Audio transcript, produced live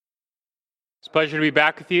It's a pleasure to be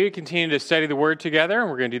back with you. Continue to study the Word together,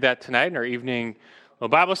 and we're going to do that tonight in our evening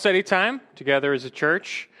Bible study time together as a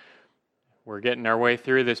church. We're getting our way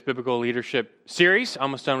through this biblical leadership series,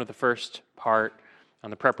 almost done with the first part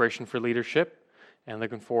on the preparation for leadership, and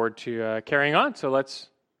looking forward to carrying on. So let's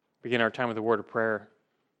begin our time with a word of prayer,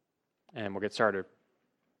 and we'll get started.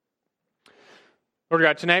 Lord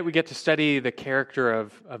God, tonight we get to study the character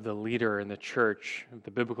of the leader in the church,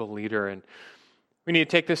 the biblical leader, and we need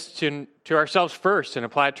to take this to ourselves first and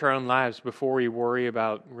apply it to our own lives before we worry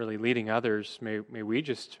about really leading others. May we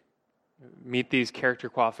just meet these character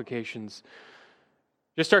qualifications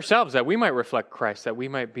just ourselves, that we might reflect Christ, that we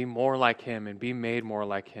might be more like Him and be made more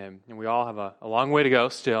like Him. And we all have a long way to go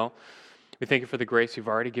still. We thank you for the grace You've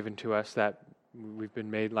already given to us, that we've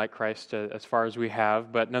been made like Christ as far as we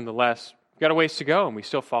have, but nonetheless, we've got a ways to go, and we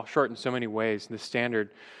still fall short in so many ways. And the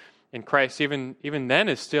standard in Christ, even then,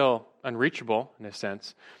 is still unreachable in a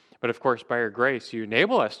sense. But of course, by Your grace, You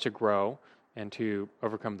enable us to grow and to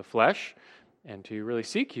overcome the flesh and to really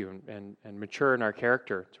seek You and mature in our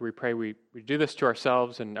character. So we pray we do this to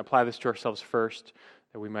ourselves and apply this to ourselves first,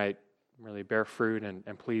 that we might really bear fruit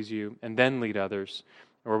and please You, and then lead others,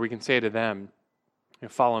 or we can say to them,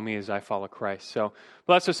 follow me as I follow Christ. So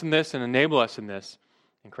bless us in this and enable us in this.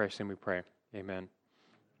 In Christ's name we pray. Amen.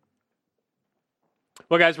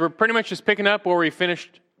 Well, guys, we're pretty much just picking up where we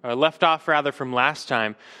left off from last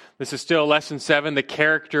time. This is still lesson 7, the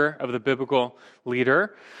character of the biblical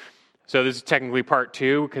leader. So this is technically part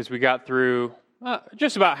 2, because we got through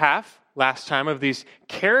just about half last time of these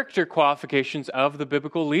character qualifications of the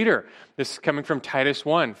biblical leader. This is coming from Titus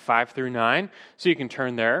 1, 5 through 9. So you can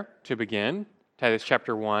turn there to begin. Titus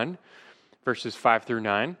chapter 1, verses 5 through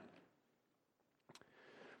 9.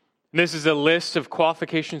 This is a list of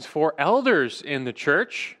qualifications for elders in the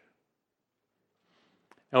church.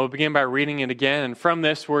 And we'll begin by reading it again. And from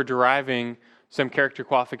this, we're deriving some character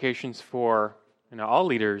qualifications for all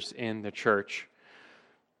leaders in the church.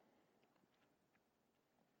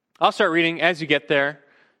 I'll start reading as you get there.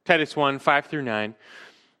 Titus 1, 5 through 9.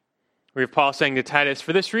 We have Paul saying to Titus,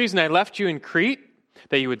 "For this reason I left you in Crete,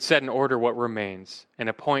 that you would set in order what remains, and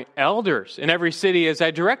appoint elders in every city as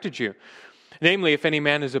I directed you. Namely, if any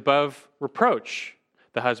man is above reproach,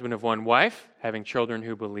 the husband of one wife, having children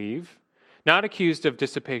who believe, not accused of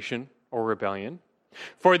dissipation or rebellion.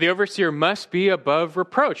 For the overseer must be above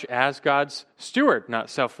reproach as God's steward,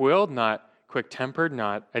 not self-willed, not quick-tempered,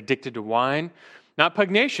 not addicted to wine, not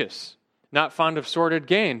pugnacious, not fond of sordid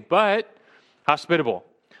gain, but hospitable,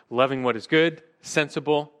 loving what is good,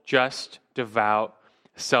 sensible, just, devout,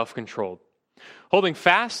 self-controlled, holding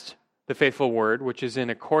fast the faithful word, which is in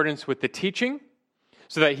accordance with the teaching,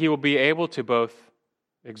 so that he will be able to both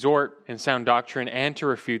exhort in sound doctrine and to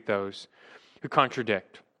refute those who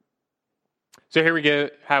contradict." So here we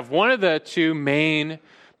have one of the two main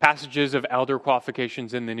passages of elder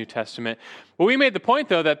qualifications in the New Testament. Well, we made the point,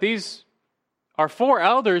 though, that these are for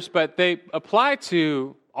elders, but they apply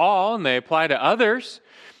to all, and they apply to others.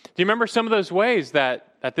 Do you remember some of those ways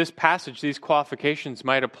that this passage, these qualifications,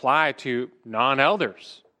 might apply to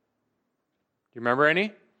non-elders? Do you remember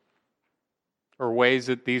any? Or ways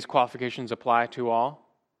that these qualifications apply to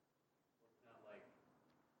all? It's not like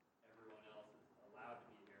everyone else is allowed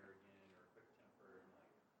to be arrogant or quick-tempered, and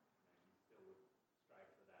you still would strive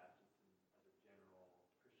for that just as a general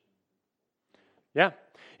Christian. Yeah.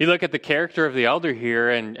 You look at the character of the elder here,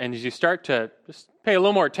 and as you start to just pay a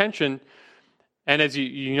little more attention, and as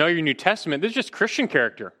you know your New Testament, this is just Christian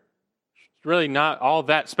character. It's really not all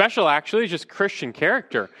that special, actually. It's just Christian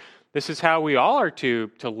character. This is how we all are to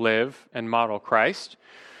live and model Christ.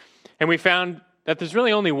 And we found that there's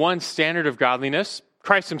really only one standard of godliness,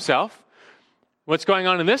 Christ Himself. What's going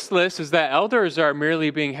on in this list is that elders are merely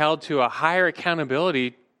being held to a higher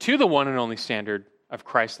accountability to the one and only standard of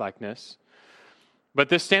Christ-likeness. But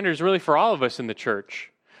this standard is really for all of us in the church.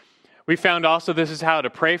 We found also this is how to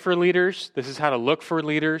pray for leaders. This is how to look for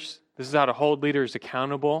leaders. This is how to hold leaders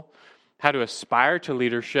accountable, how to aspire to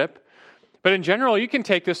leadership. But in general, you can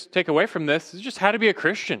take away from this is just how to be a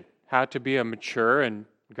Christian, how to be a mature and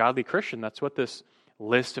godly Christian. That's what this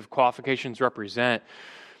list of qualifications represent.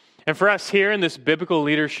 And for us here in this biblical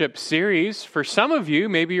leadership series, for some of you,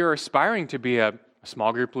 maybe you're aspiring to be a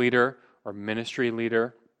small group leader or ministry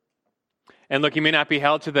leader. And look, you may not be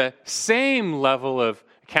held to the same level of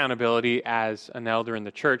accountability as an elder in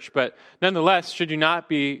the church, but nonetheless, should you not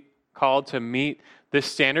be called to meet this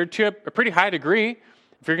standard to a pretty high degree?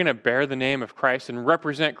 If you're going to bear the name of Christ and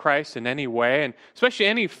represent Christ in any way, and especially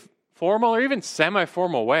any formal or even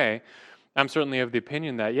semi-formal way, I'm certainly of the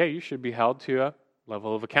opinion that, you should be held to a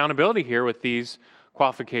level of accountability here with these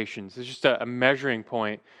qualifications. It's just a measuring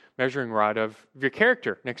point measuring rod of your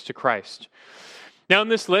character next to Christ. Now in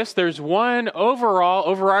this list, there's one overall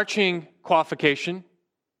overarching qualification.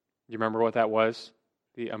 You remember what that was?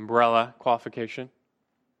 The umbrella qualification.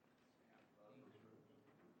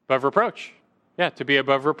 Above reproach. Yeah, to be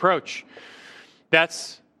above reproach.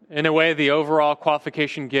 That's, in a way, the overall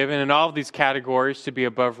qualification given in all of these categories, to be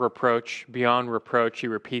above reproach, beyond reproach. He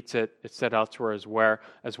repeats it. It's said elsewhere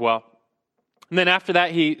as well. And then after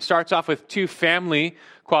that, he starts off with two family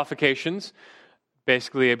qualifications,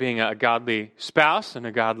 basically being a godly spouse and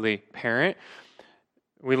a godly parent.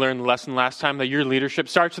 We learned the lesson last time that your leadership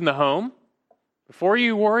starts in the home. Before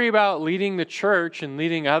you worry about leading the church and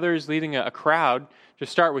leading others, leading a crowd,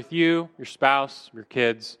 just start with you, your spouse, your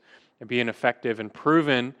kids, and be an effective and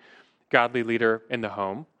proven godly leader in the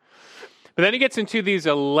home. But then he gets into these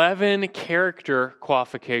 11 character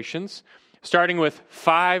qualifications, starting with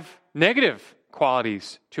 5 negative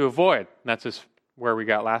qualities to avoid. And that's just where we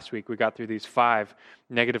got last week. We got through these 5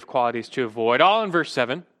 negative qualities to avoid, all in verse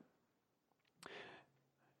 7.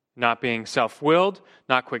 Not being self-willed,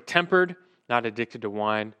 not quick-tempered, not addicted to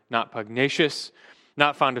wine, not pugnacious,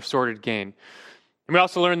 not fond of sordid gain. And we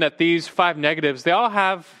also learned that these 5 negatives, they all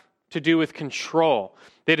have to do with control.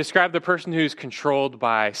 They describe the person who's controlled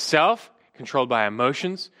by self, controlled by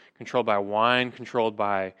emotions, controlled by wine, controlled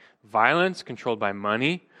by violence, controlled by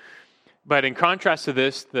money. But in contrast to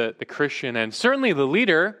this, the Christian and certainly the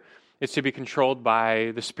leader is to be controlled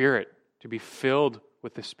by the Spirit, to be filled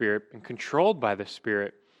with the Spirit and controlled by the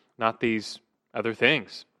Spirit, not these other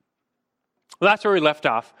things. Well, that's where we left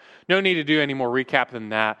off. No need to do any more recap than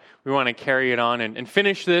that. We want to carry it on and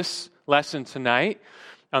finish this lesson tonight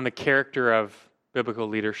on the character of biblical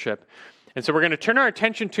leadership. And so we're going to turn our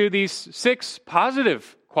attention to these 6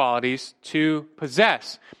 positive qualities to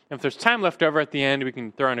possess. And if there's time left over at the end, we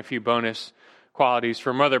can throw in a few bonus qualities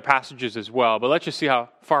from other passages as well. But let's just see how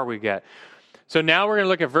far we get. So now we're going to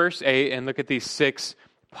look at verse 8 and look at these 6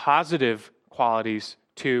 positive qualities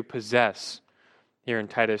to possess here in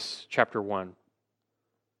Titus chapter 1.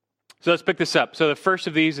 So let's pick this up. So the first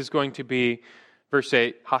of these is going to be verse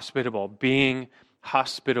 8, hospitable, being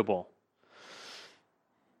hospitable.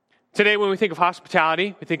 Today when we think of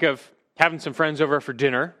hospitality, we think of having some friends over for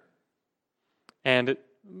dinner. And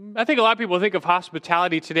I think a lot of people think of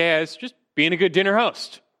hospitality today as just being a good dinner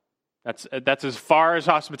host. That's as far as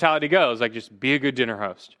hospitality goes, like just be a good dinner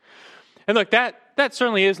host. And look, that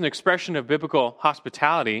certainly is an expression of biblical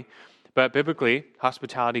hospitality, but biblically,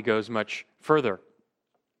 hospitality goes much further.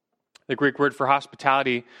 The Greek word for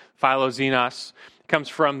hospitality, philoxenos, comes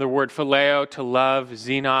from the word phileo, to love,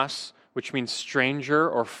 xenos, which means stranger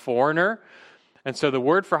or foreigner. And so the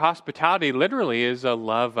word for hospitality literally is a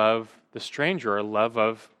love of the stranger, a love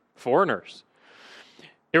of foreigners.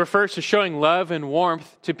 It refers to showing love and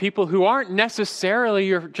warmth to people who aren't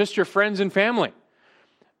necessarily just your friends and family,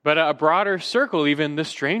 but a broader circle, even the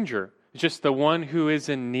stranger, just the one who is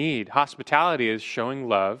in need. Hospitality is showing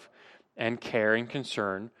love and care and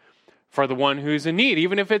concern for the one who's in need,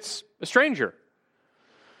 even if it's a stranger.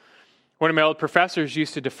 One of my old professors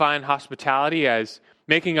used to define hospitality as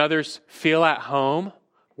making others feel at home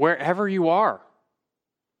wherever you are.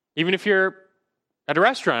 Even if you're at a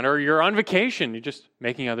restaurant or you're on vacation, you're just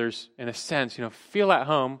making others, in a sense, feel at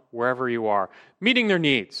home wherever you are, meeting their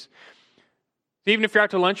needs. Even if you're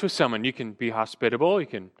out to lunch with someone, you can be hospitable, you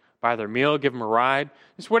can buy their meal, give them a ride,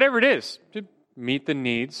 just whatever it is to meet the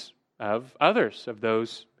needs of others, of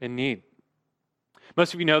those in need.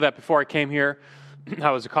 Most of you know that before I came here,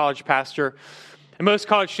 I was a college pastor, and most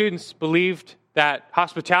college students believed that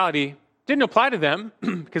hospitality didn't apply to them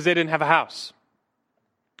because they didn't have a house.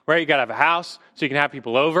 Right? You got to have a house so you can have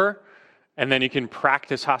people over, and then you can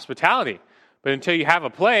practice hospitality. But until you have a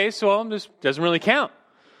place, well, this doesn't really count.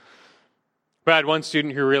 But I had one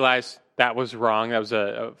student who realized that was wrong. That was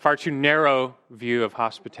a far too narrow view of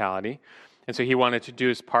hospitality. And so he wanted to do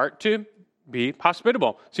his part to be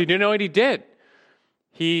hospitable. So you know what he did?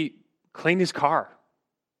 He cleaned his car.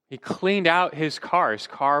 He cleaned out his car. His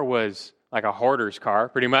car was like a hoarder's car,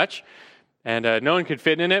 pretty much. And no one could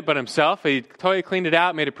fit in it but himself. He totally cleaned it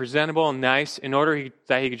out, made it presentable and nice in order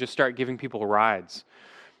that he could just start giving people rides.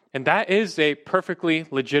 And that is a perfectly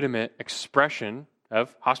legitimate expression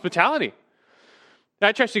of hospitality.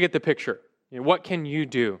 That tries to get the picture. What can you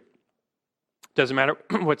do? Doesn't matter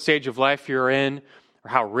what stage of life you're in or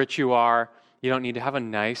how rich you are. You don't need to have a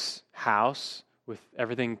nice house with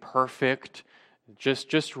everything perfect,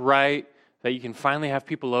 just right, that you can finally have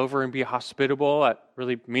people over and be hospitable. That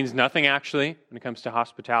really means nothing, actually, when it comes to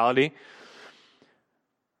hospitality.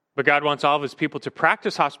 But God wants all of his people to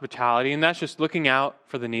practice hospitality, and that's just looking out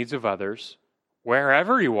for the needs of others,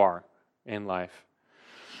 wherever you are in life.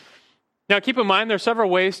 Now, keep in mind, there are several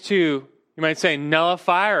ways to, you might say,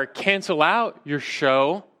 nullify or cancel out your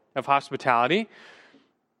show of hospitality.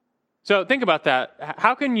 So think about that.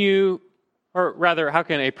 How can you, or rather, how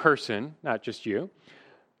can a person, not just you,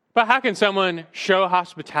 but how can someone show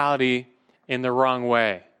hospitality in the wrong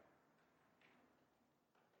way?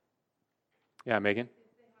 Yeah, Megan?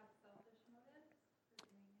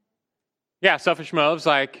 Yeah, selfish motives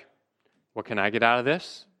like, what can I get out of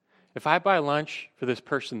this? If I buy lunch for this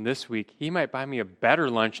person this week, he might buy me a better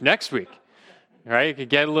lunch next week. Right? You could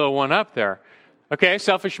get a little one up there. Okay,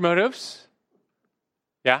 selfish motives.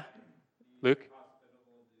 Yeah, Luke?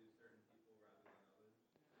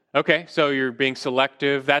 Okay, so you're being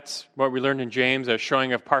selective. That's what we learned in James, a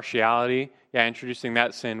showing of partiality. Yeah, introducing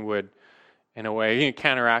that sin would, in a way,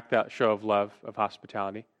 counteract that show of love, of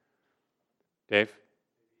hospitality. Dave?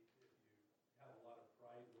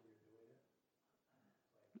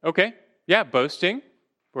 Okay, yeah, boasting,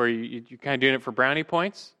 where you're kind of doing it for brownie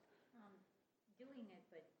points. Doing it,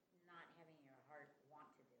 but not having your heart want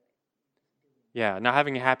to do it. Yeah, not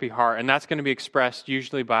having a happy heart, and that's going to be expressed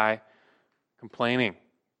usually by complaining.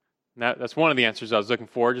 That's one of the answers I was looking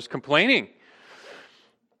for, just complaining.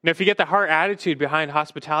 Now, if you get the heart attitude behind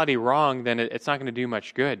hospitality wrong, then it's not going to do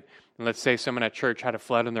much good. And let's say someone at church had a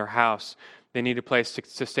flood in their house. They need a place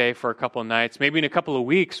to stay for a couple of nights, maybe in a couple of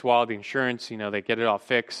weeks while the insurance, they get it all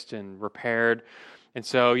fixed and repaired. And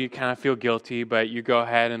so you kind of feel guilty, but you go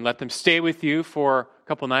ahead and let them stay with you for a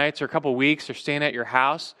couple nights or a couple weeks or staying at your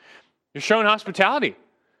house. You're showing hospitality.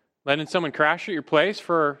 Letting someone crash at your place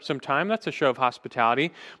for some time, that's a show of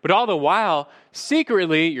hospitality. But all the while,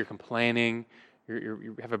 secretly, you're complaining,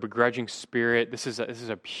 you have a begrudging spirit. This is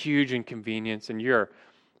a huge inconvenience, and you're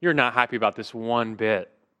not happy about this one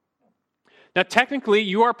bit. Now, technically,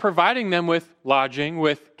 you are providing them with lodging,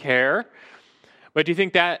 with care. But do you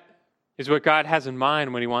think that is what God has in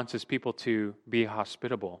mind when he wants his people to be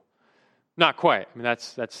hospitable? Not quite. I mean,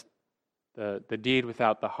 that's the deed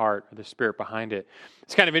without the heart or the spirit behind it.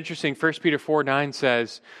 It's kind of interesting. 1 Peter 4:9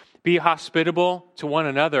 says, be hospitable to one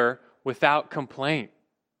another without complaint.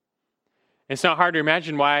 It's not hard to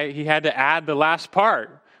imagine why he had to add the last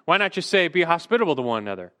part. Why not just say, be hospitable to one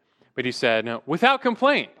another? But he said, no, without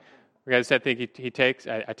complaint. Because I think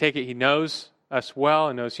I take it he knows us well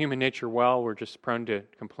and knows human nature well. We're just prone to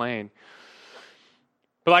complain.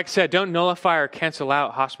 But like I said, don't nullify or cancel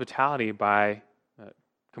out hospitality by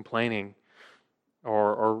complaining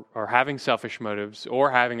or having selfish motives or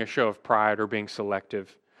having a show of pride or being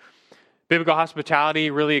selective. Biblical hospitality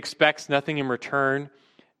really expects nothing in return,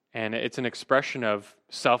 and it's an expression of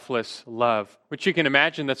selfless love, which you can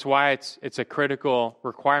imagine that's why it's a critical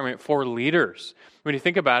requirement for leaders. When you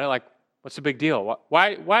think about it, like, what's the big deal?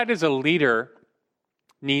 Why does a leader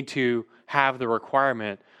need to have the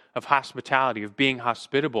requirement of hospitality, of being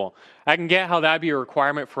hospitable? I can get how that'd be a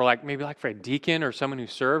requirement for maybe for a deacon or someone who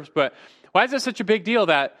serves, but why is it such a big deal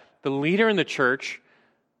that the leader in the church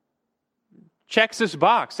checks this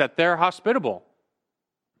box that they're hospitable?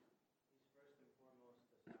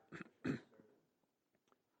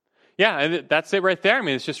 Yeah, and that's it right there. I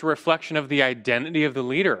mean, it's just a reflection of the identity of the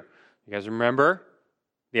leader. You guys remember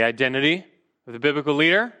the identity of the biblical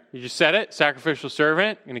leader? You just said it, sacrificial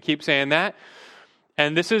servant. I'm going to keep saying that.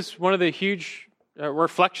 And this is one of the huge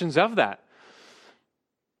reflections of that.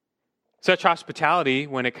 Such hospitality,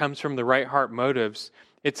 when it comes from the right heart motives,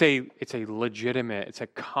 it's a legitimate, it's a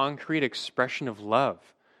concrete expression of love.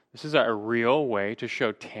 This is a real way to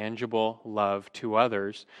show tangible love to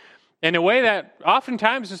others in a way that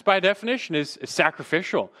oftentimes, just by definition, is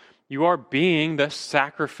sacrificial. You are being the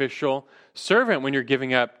sacrificial servant when you're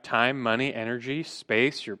giving up time, money, energy,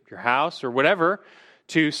 space, your house, or whatever,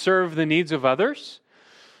 to serve the needs of others.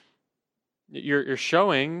 You're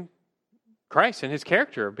showing Christ and his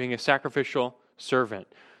character of being a sacrificial servant.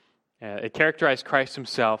 It characterized Christ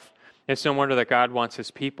himself. It's no wonder that God wants his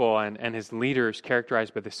people and his leaders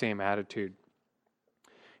characterized by the same attitude.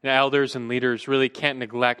 Elders and leaders really can't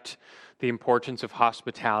neglect the importance of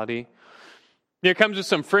hospitality. It comes with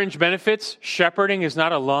some fringe benefits. Shepherding is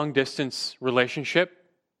not a long-distance relationship.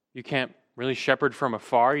 You can't really shepherd from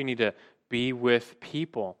afar. You need to be with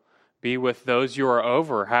people. Be with those you are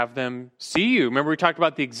over. Have them see you. Remember we talked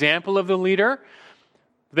about the example of the leader?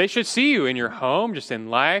 They should see you in your home, just in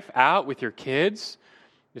life, out with your kids,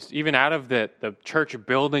 just even out of the church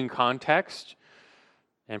building context.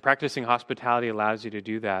 And practicing hospitality allows you to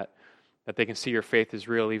do that they can see your faith is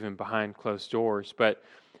real even behind closed doors. But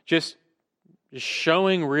just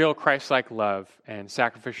showing real Christ-like love and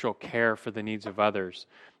sacrificial care for the needs of others,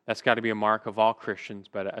 that's got to be a mark of all Christians,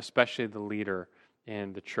 but especially the leader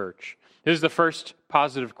in the church. This is the first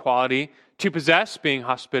positive quality to possess, being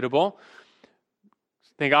hospitable.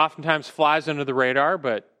 think oftentimes flies under the radar,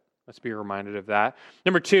 but let's be reminded of that.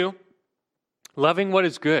 Number 2, loving what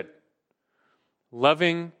is good.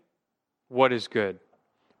 Loving what is good.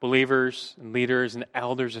 Believers and leaders and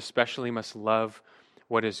elders especially must love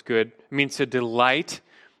what is good. It means to delight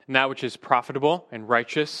in that which is profitable and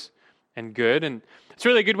righteous and good. And it's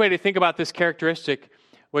really a good way to think about this characteristic.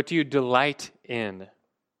 What do you delight in?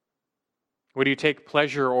 What do you take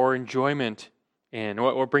pleasure or enjoyment in?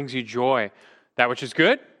 What brings you joy? That which is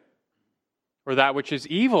good or that which is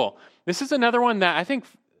evil? This is another one that I think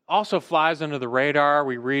also flies under the radar.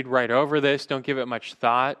 We read right over this, don't give it much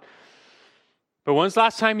thought. But when's the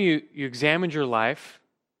last time you examined your life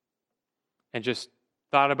and just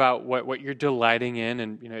thought about what you're delighting in,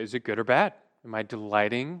 and is it good or bad? Am I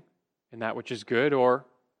delighting in that which is good or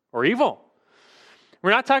evil?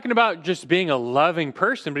 We're not talking about just being a loving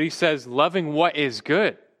person, but he says loving what is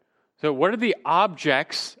good. So what are the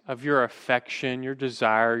objects of your affection, your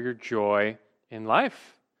desire, your joy in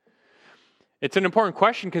life? It's an important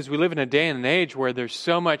question because we live in a day and an age where there's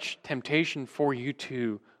so much temptation for you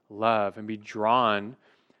to love and be drawn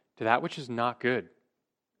to that which is not good.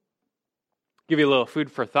 Give you a little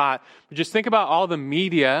food for thought, but just think about all the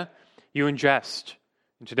media you ingest.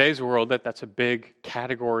 In today's world, that's a big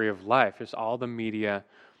category of life. It's all the media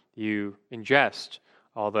you ingest.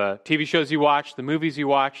 All the TV shows you watch, the movies you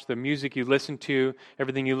watch, the music you listen to,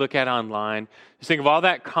 everything you look at online. Just think of all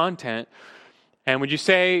that content. And would you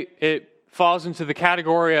say it falls into the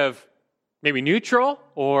category of maybe neutral,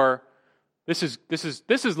 or this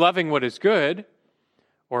is loving what is good,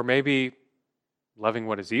 or maybe loving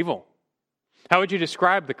what is evil? How would you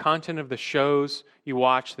describe the content of the shows you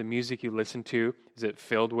watch, the music you listen to? Is it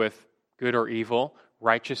filled with good or evil,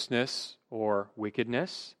 righteousness or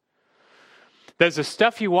wickedness? Does the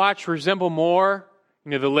stuff you watch resemble more,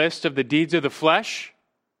 the list of the deeds of the flesh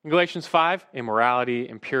in Galatians 5? Immorality,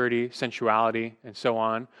 impurity, sensuality, and so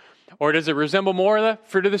on. Or does it resemble more the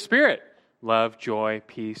fruit of the Spirit? Love, joy,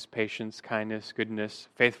 peace, patience, kindness, goodness,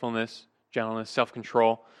 faithfulness, gentleness,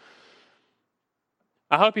 self-control.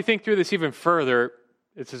 I hope you think through this even further.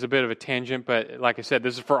 This is a bit of a tangent, but like I said,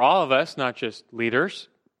 this is for all of us, not just leaders.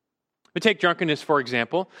 But take drunkenness, for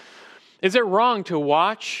example. Is it wrong to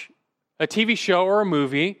watch a TV show or a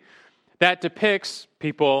movie that depicts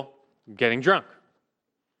people getting drunk?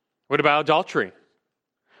 What about adultery?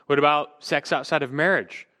 What about sex outside of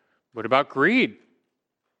marriage? What about greed?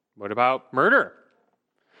 What about murder?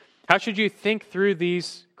 How should you think through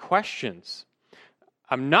these questions?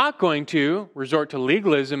 I'm not going to resort to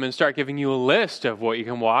legalism and start giving you a list of what you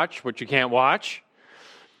can watch, what you can't watch.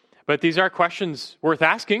 But these are questions worth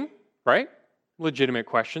asking, right? Legitimate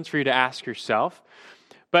questions for you to ask yourself.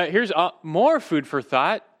 But here's more food for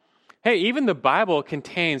thought. Hey, even the Bible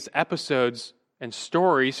contains episodes and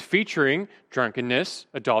stories featuring drunkenness,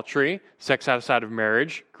 adultery, sex outside of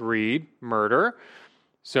marriage, greed, murder.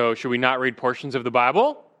 So should we not read portions of the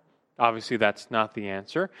Bible? Obviously, that's not the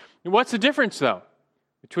answer. And what's the difference, though,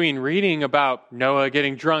 between reading about Noah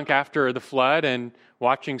getting drunk after the flood and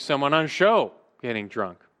watching someone on a show getting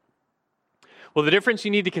drunk? Well, the difference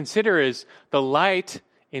you need to consider is the light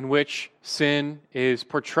in which sin is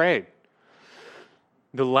portrayed.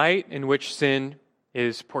 The light in which sin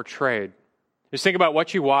is portrayed. Just think about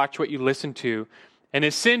what you watch, what you listen to, and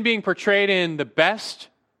is sin being portrayed in the best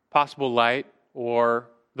possible light or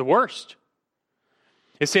the worst?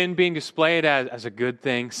 Is sin being displayed as a good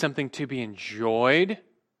thing, something to be enjoyed?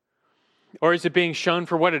 Or is it being shown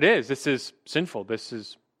for what it is? This is sinful, this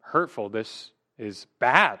is hurtful, this is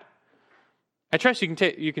bad. I trust you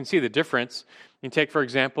can see the difference. You can take, for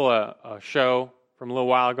example, a show from a little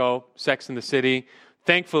while ago, Sex and the City.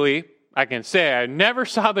 Thankfully, I can say I never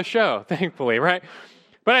saw the show, thankfully, right?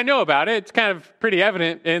 But I know about it. It's kind of pretty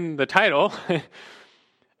evident in the title.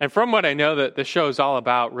 And from what I know, that the show is all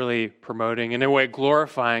about really promoting, in a way,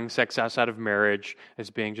 glorifying sex outside of marriage as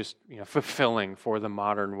being just fulfilling for the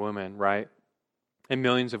modern woman, right? And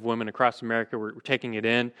millions of women across America were taking it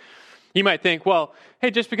in. You might think, well,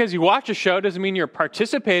 hey, just because you watch a show doesn't mean you're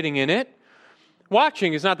participating in it.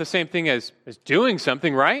 Watching is not the same thing as doing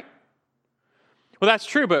something, right? Well, that's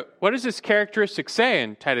true, but what does this characteristic say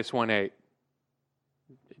in Titus 1:8?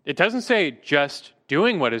 It doesn't say just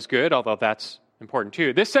doing what is good, although that's important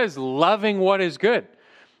too. This says loving what is good.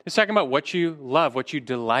 It's talking about what you love, what you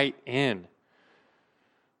delight in,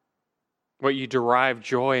 what you derive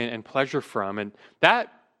joy and pleasure from. And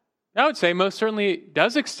that, I would say, most certainly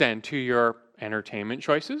does extend to your entertainment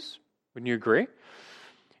choices. Wouldn't you agree?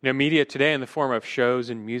 Media today in the form of shows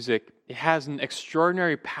and music, it has an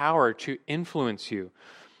extraordinary power to influence you.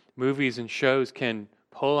 Movies and shows can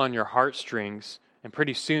pull on your heartstrings, and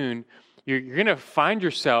pretty soon you're going to find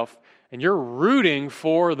yourself and you're rooting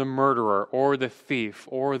for the murderer or the thief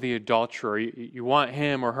or the adulterer. You want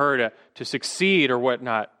him or her to succeed or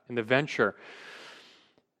whatnot in the venture.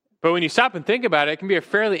 But when you stop and think about it, it can be a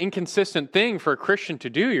fairly inconsistent thing for a Christian to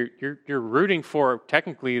do. You're rooting for,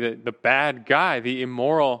 technically, the bad guy, the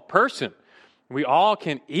immoral person. We all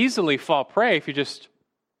can easily fall prey if you just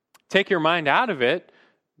take your mind out of it.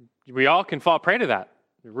 We all can fall prey to that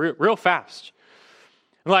real fast.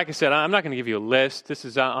 And like I said, I'm not going to give you a list. This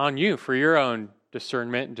is on you for your own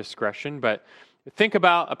discernment and discretion. But think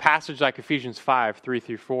about a passage like Ephesians 5, 3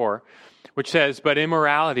 through 4, which says, "But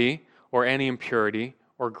immorality or any impurity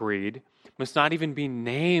or greed must not even be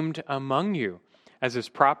named among you, as is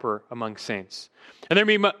proper among saints. And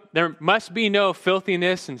there must be no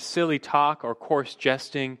filthiness and silly talk or coarse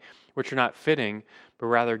jesting, which are not fitting, but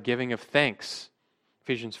rather giving of thanks."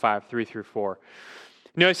 Ephesians 5, 3 through 4.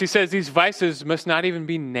 Notice he says these vices must not even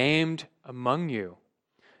be named among you.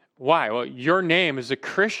 Why? Well, your name as a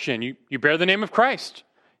Christian, you bear the name of Christ.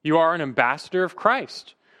 You are an ambassador of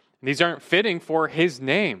Christ. And these aren't fitting for his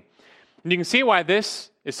name. And you can see why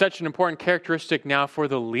this is such an important characteristic now for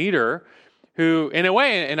the leader, who, in a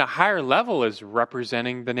way, in a higher level, is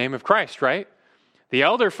representing the name of Christ, right? The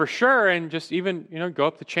elder for sure, and just even, go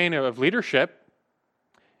up the chain of leadership,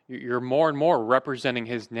 you're more and more representing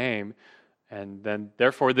his name. And then,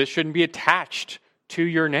 therefore, this shouldn't be attached to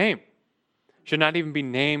your name. It should not even be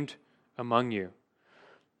named among you.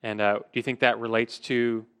 And do you think that relates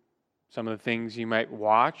to some of the things you might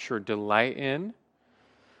watch or delight in?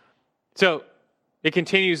 So, it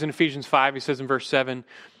continues in Ephesians 5. He says in verse 7,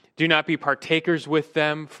 "Do not be partakers with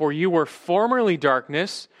them, for you were formerly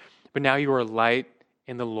darkness, but now you are light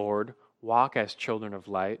in the Lord. Walk as children of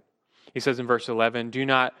light." He says in verse 11, "Do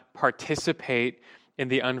not participate in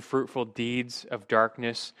the unfruitful deeds of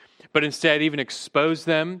darkness, but instead even expose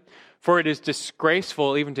them, for it is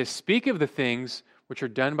disgraceful even to speak of the things which are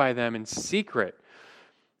done by them in secret."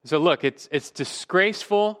 So look, it's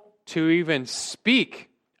disgraceful to even speak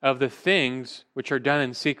of the things which are done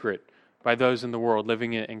in secret by those in the world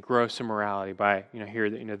living in gross immorality, by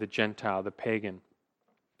the Gentile, the pagan.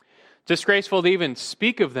 It's disgraceful to even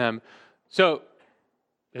speak of them. So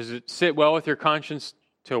does it sit well with your conscience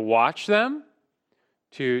to watch them?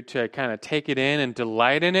 To kind of take it in and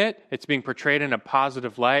delight in it? It's being portrayed in a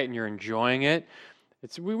positive light and you're enjoying it.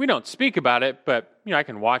 We don't speak about it, but I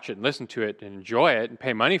can watch it and listen to it and enjoy it and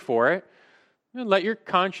pay money for it. Let your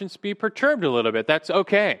conscience be perturbed a little bit. That's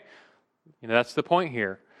okay. That's the point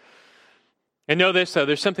here. And know this, though,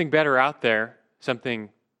 there's something better out there,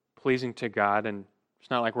 something pleasing to God, and it's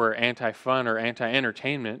not like we're anti-fun or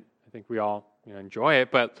anti-entertainment. I think we all enjoy it,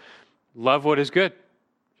 but love what is good.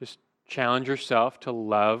 Just challenge yourself to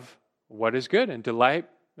love what is good and delight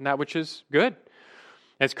in that which is good.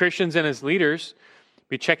 As Christians and as leaders,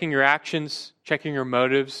 be checking your actions, checking your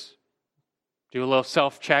motives, do a little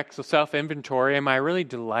self-check, self-inventory. Am I really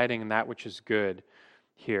delighting in that which is good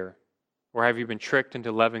here? Or have you been tricked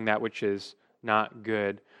into loving that which is not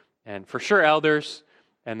good? And for sure, elders,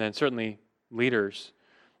 and then certainly leaders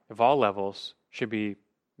of all levels should be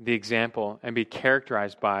the example and be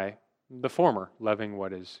characterized by the former, loving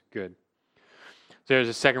what is good. So there's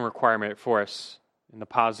a second requirement for us in the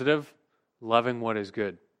positive, loving what is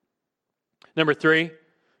good. Number 3,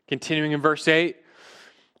 continuing in verse 8,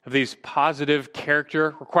 of these positive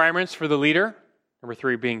character requirements for the leader. Number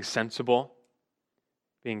 3, being sensible.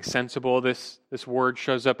 Being sensible, this word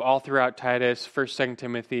shows up all throughout Titus, 1st, 2nd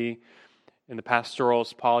Timothy. In the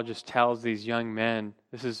pastorals, Paul just tells these young men,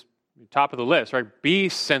 this is top of the list, right? Be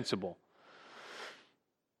sensible.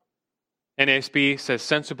 NASB says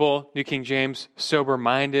sensible, New King James,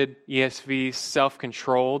 sober-minded, ESV,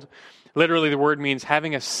 self-controlled. Literally, the word means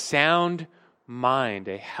having a sound mind,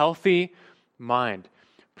 a healthy mind.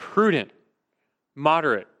 Prudent,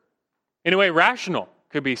 moderate, in a way rational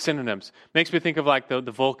could be synonyms. Makes me think of like the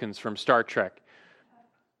Vulcans from Star Trek,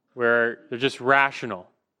 where they're just rational.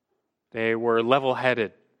 They were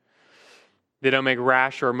level-headed. They don't make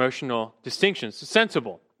rash or emotional distinctions. It's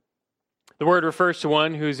sensible. The word refers to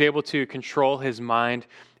one who is able to control his mind,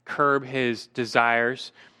 curb his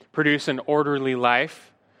desires, produce an orderly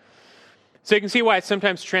life. So you can see why it's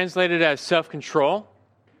sometimes translated as self-control.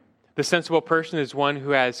 The sensible person is one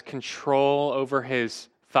who has control over his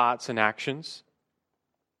thoughts and actions.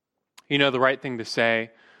 You know the right thing to say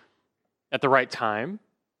at the right time.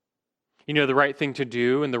 You know the right thing to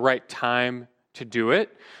do and the right time to do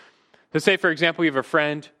it. So say, for example, you have a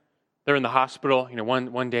friend, they're in the hospital.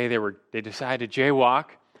 One day they decided to jaywalk.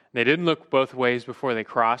 They didn't look both ways before they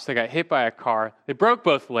crossed. They got hit by a car. They broke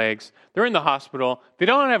both legs. They're in the hospital. They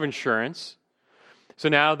don't have insurance. So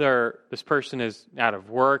now this person is out of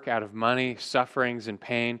work, out of money, sufferings and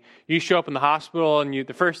pain. You show up in the hospital and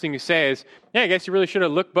the first thing you say is, yeah, I guess you really should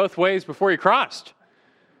have looked both ways before you crossed.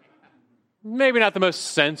 Maybe not the most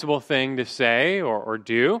sensible thing to say or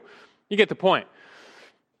do. You get the point.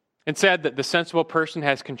 Instead, the sensible person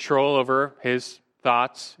has control over his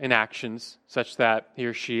thoughts and actions such that he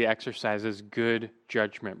or she exercises good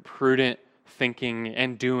judgment, prudent thinking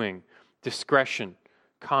and doing, discretion,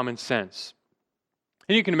 common sense.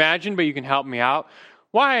 And you can imagine, but you can help me out.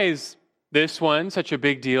 Why is this one such a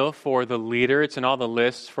big deal for the leader? It's in all the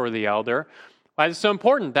lists for the elder. Why is it so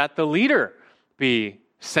important that the leader be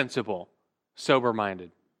sensible,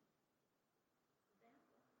 sober-minded?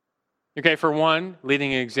 Okay, for one,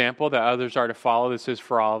 leading an example that others are to follow. This is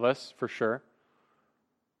for all of us, for sure.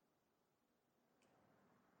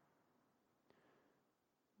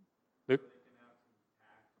 Luke?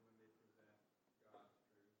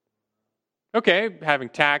 Okay, having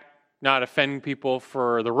tact, not offending people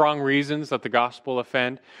for the wrong reasons, let the gospel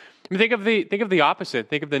offend. I mean, think of the opposite.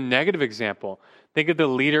 Think of the negative example. Think of the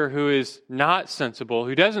leader who is not sensible,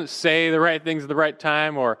 who doesn't say the right things at the right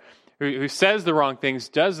time, or who says the wrong things,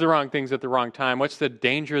 does the wrong things at the wrong time. What's the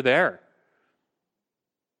danger there?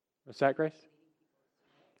 What's that, Grace?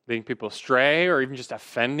 Leading people astray, or even just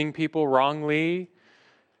offending people wrongly.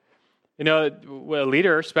 You know, a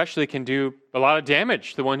leader especially can do a lot of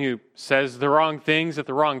damage. The one who says the wrong things at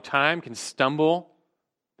the wrong time can stumble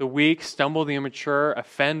the weak, stumble the immature,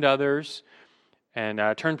 offend others, and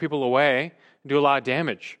turn people away, and do a lot of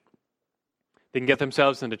damage. They can get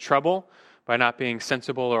themselves into trouble by not being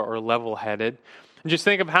sensible or level-headed. And just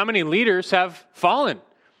think of how many leaders have fallen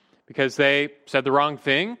because they said the wrong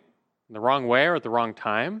thing in the wrong way or at the wrong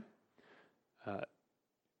time.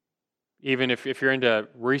 Even if you're into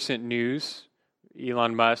recent news,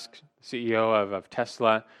 Elon Musk, CEO of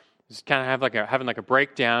Tesla, is kind of having a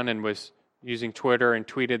breakdown and was using Twitter and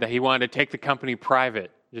tweeted that he wanted to take the company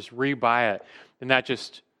private, just rebuy it. And that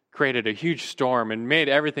just created a huge storm and made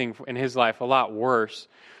everything in his life a lot worse.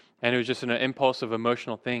 And it was just an impulsive,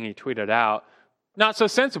 emotional thing he tweeted out. Not so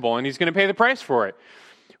sensible, and he's going to pay the price for it.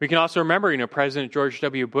 We can also remember, President George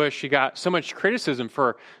W. Bush, he got so much criticism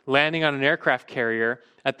for landing on an aircraft carrier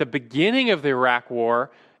at the beginning of the Iraq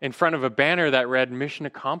War in front of a banner that read, "Mission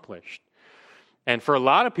Accomplished." And for a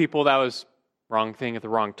lot of people, that was wrong thing at the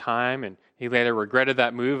wrong time, and he later regretted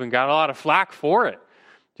that move and got a lot of flack for it.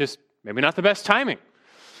 Just maybe not the best timing.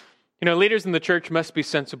 Leaders in the church must be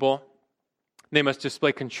sensible. They must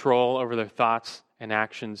display control over their thoughts and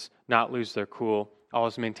actions, not lose their cool,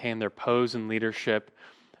 always maintain their pose in leadership.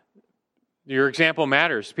 Your example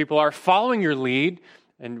matters. People are following your lead,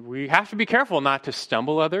 and we have to be careful not to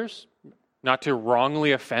stumble others, not to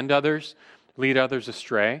wrongly offend others, lead others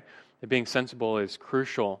astray. And being sensible is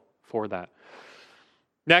crucial for that.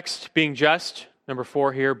 Next, being just. Number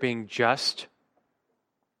 4 here, being just.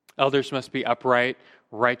 Elders must be upright,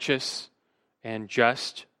 righteous, and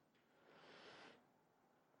just.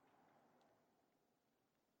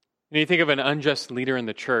 You think of an unjust leader in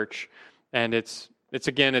the church, and it's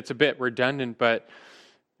a bit redundant, but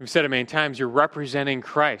we've said it many times, you're representing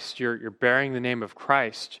Christ. You're bearing the name of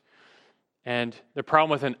Christ. And the problem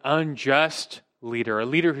with an unjust leader, a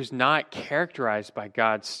leader who's not characterized by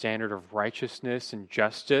God's standard of righteousness and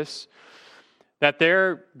justice, that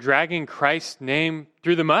they're dragging Christ's name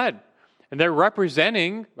through the mud. And they're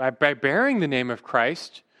representing, by bearing the name of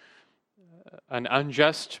Christ, an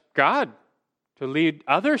unjust God, to lead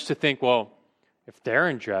others to think, well, if they're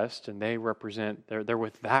unjust and they represent, they're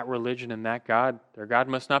with that religion and that God, their God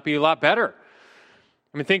must not be a lot better.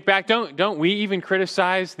 I mean, think back, don't we even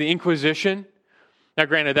criticize the Inquisition? Now,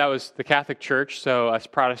 granted, that was the Catholic Church, so us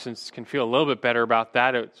Protestants can feel a little bit better about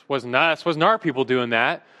that. It wasn't us, wasn't our people doing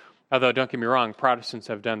that. Although, don't get me wrong, Protestants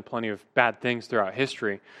have done plenty of bad things throughout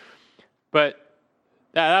history. But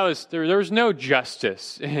there was no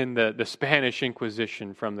justice in the Spanish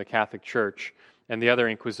Inquisition from the Catholic Church and the other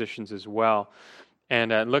Inquisitions as well.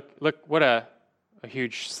 And look what a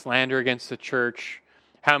huge slander against the church.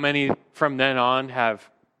 How many from then on have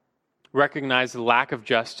recognized the lack of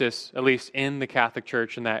justice, at least in the Catholic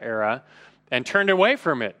Church in that era, and turned away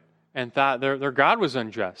from it and thought their God was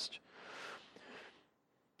unjust.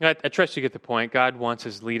 I trust you get the point. God wants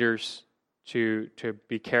his leaders to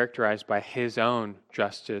be characterized by his own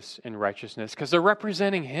justice and righteousness because they're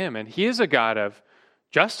representing him, and he is a God of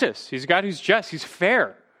justice. He's a God who's just. He's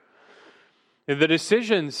fair. The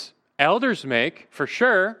decisions elders make, for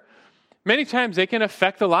sure, many times they can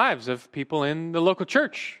affect the lives of people in the local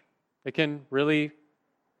church. They can really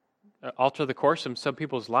alter the course of some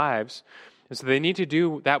people's lives. And so they need to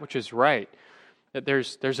do that which is right. that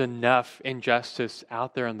there's enough injustice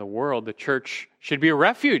out there in the world. The church should be a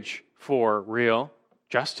refuge for real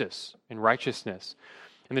justice and righteousness.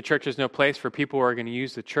 And the church is no place for people who are going to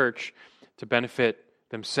use the church to benefit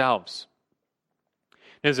themselves.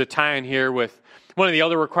 There's a tie-in here with one of the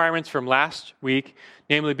other requirements from last week,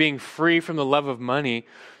 namely being free from the love of money.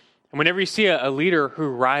 And whenever you see a leader who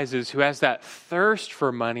rises, who has that thirst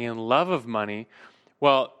for money and love of money,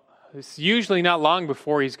 well, it's usually not long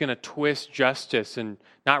before he's going to twist justice and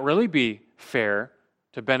not really be fair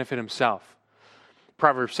to benefit himself.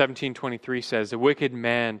 Proverbs 17:23 says, "A wicked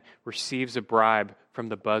man receives a bribe from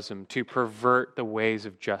the bosom to pervert the ways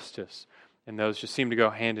of justice." And those just seem to go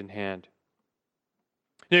hand in hand.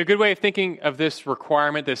 A good way of thinking of this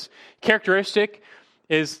requirement, this characteristic,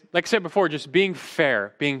 is, like I said before, just being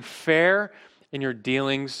fair in your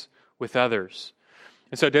dealings with others.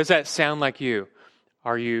 And so does that sound like you?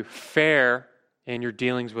 Are you fair in your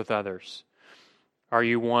dealings with others? Are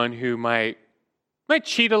you one who might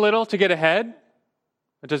cheat a little to get ahead?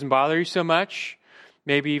 It doesn't bother you so much?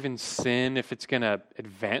 Maybe even sin if it's going to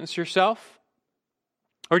advance yourself?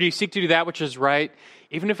 Or do you seek to do that which is right,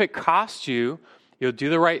 even if it costs you? You'll do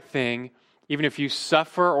the right thing, even if you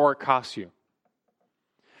suffer or it costs you.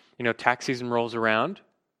 Tax season rolls around.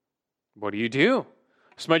 What do?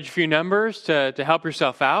 Smudge a few numbers to help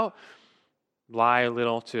yourself out? Lie a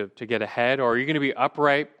little to get ahead? Or are you going to be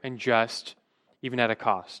upright and just, even at a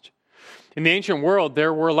cost? In the ancient world,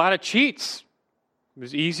 there were a lot of cheats. It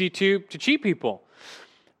was easy to cheat people.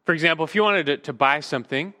 For example, if you wanted to buy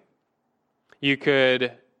something, you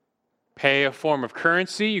could pay a form of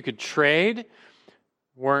currency, you could trade.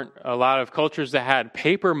 Weren't a lot of cultures that had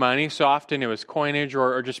paper money, so often it was coinage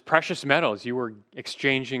or just precious metals. You were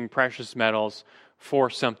exchanging precious metals for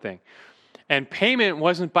something. And payment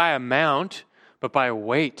wasn't by amount, but by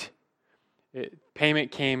weight.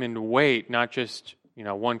 Payment came in weight, not just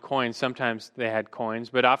one coin. Sometimes they had coins,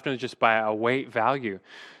 but often it was just by a weight value.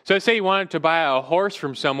 So let's say you wanted to buy a horse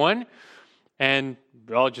from someone, and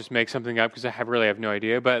I'll just make something up because I really have no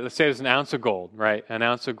idea, but let's say it was an ounce of gold, right? An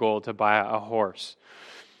ounce of gold to buy a horse.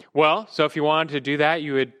 Well, so if you wanted to do that,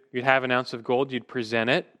 you'd have an ounce of gold, you'd present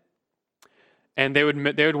it, and they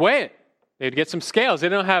would weigh it. They'd get some scales. They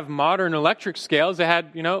don't have modern electric scales. They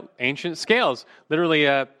had, ancient scales. Literally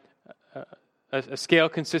a scale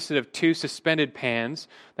consisted of two suspended pans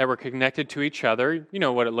that were connected to each other. You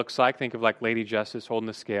know what it looks like. Think of like Lady Justice holding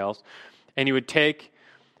the scales. And you would take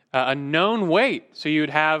a known weight. So you would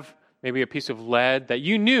have maybe a piece of lead that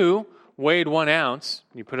you knew weighed 1 ounce.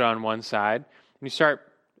 You put it on one side, and you start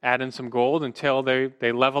adding some gold until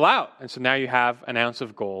they level out. And so now you have an ounce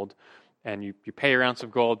of gold, and you pay your ounce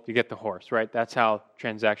of gold, you get the horse, right? That's how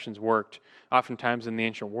transactions worked oftentimes in the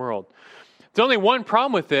ancient world. There's only one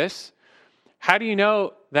problem with this. How do you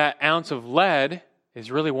know that ounce of lead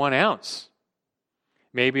is really 1 ounce?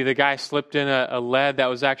 Maybe the guy slipped in a lead that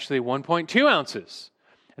was actually 1.2 ounces.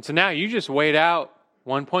 And so now you just weighed out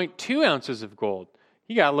 1.2 ounces of gold.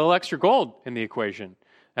 You got a little extra gold in the equation.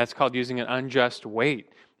 That's called using an unjust weight.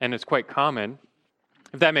 And it's quite common.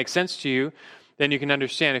 If that makes sense to you, then you can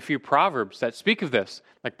understand a few proverbs that speak of this.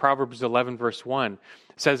 Like Proverbs 11 verse 1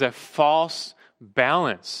 says, "A false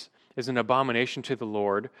balance is an abomination to the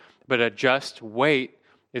Lord, but a just weight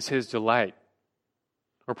is his delight."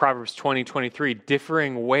 Or Proverbs 20:23,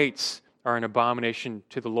 "Differing weights are an abomination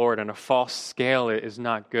to the Lord, and a false scale is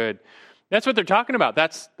not good." That's what they're talking about.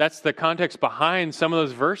 That's the context behind some of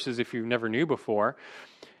those verses if you never knew before.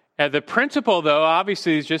 The principle, though,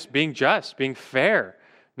 obviously is just being just, being fair,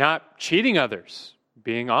 not cheating others,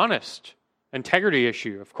 being honest. Integrity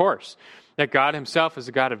issue, of course. That God himself is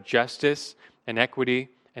a God of justice and equity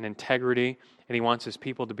and integrity, and he wants his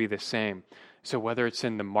people to be the same. So whether it's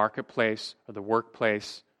in the marketplace or the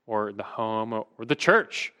workplace or the home or the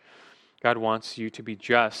church, God wants you to be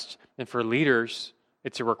just. And for leaders,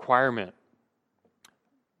 it's a requirement.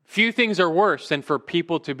 Few things are worse than for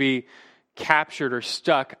people to be captured or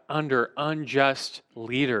stuck under unjust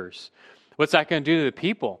leaders. What's that going to do to the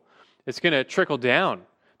people? It's going to trickle down.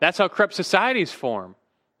 That's how corrupt societies form.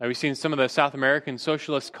 We've seen some of the South American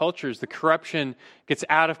socialist cultures. The corruption gets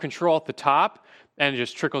out of control at the top, and it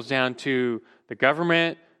just trickles down to the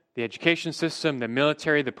government, the education system, the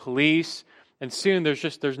military, the police, and soon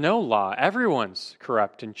there's no law. Everyone's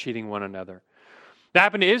corrupt and cheating one another. That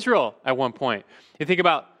happened to Israel at one point. You think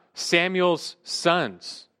about Samuel's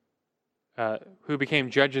sons, who became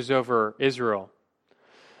judges over Israel.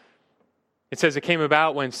 It says it came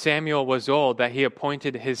about when Samuel was old that he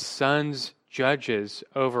appointed his sons judges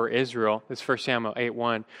over Israel. This is 1 Samuel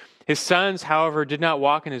 8:1. His sons, however, did not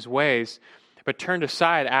walk in his ways, but turned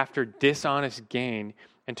aside after dishonest gain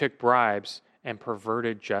and took bribes and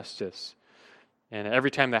perverted justice. And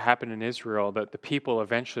every time that happened in Israel, the people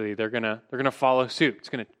eventually they're gonna follow suit.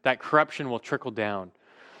 That corruption will trickle down.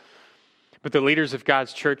 But the leaders of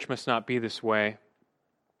God's church must not be this way.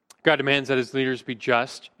 God demands that his leaders be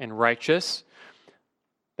just and righteous,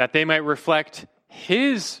 that they might reflect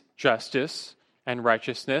his justice and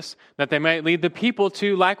righteousness, that they might lead the people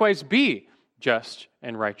to likewise be just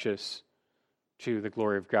and righteous to the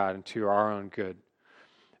glory of God and to our own good.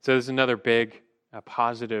 So there's another big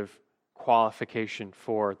positive qualification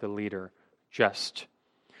for the leader, just.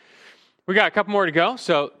 We got a couple more to go,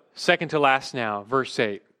 so second to last now, verse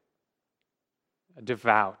 8.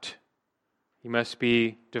 Devout. He must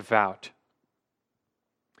be devout.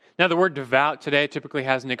 Now, the word devout today typically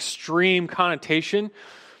has an extreme connotation.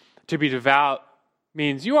 To be devout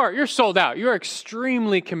means you're sold out. You are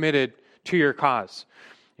extremely committed to your cause.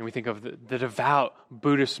 And we think of the devout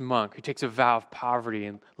Buddhist monk who takes a vow of poverty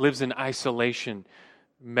and lives in isolation,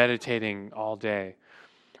 meditating all day.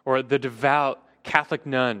 Or the devout Catholic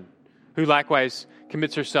nun who likewise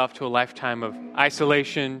commits herself to a lifetime of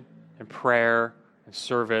isolation and prayer and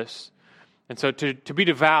service. And so to be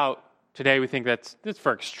devout today, we think that's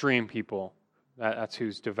for extreme people. That's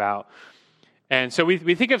who's devout. And so we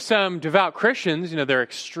think of some devout Christians, they're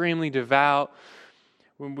extremely devout.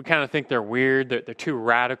 We kind of think they're weird, they're too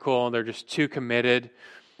radical, they're just too committed.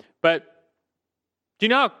 But do you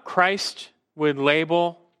know how Christ would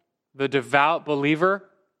label the devout believer?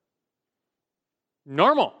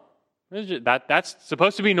 Normal. That's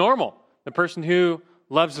supposed to be normal. The person who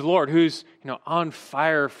loves the Lord, who's on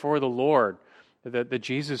fire for the Lord, the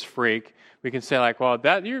Jesus freak. We can say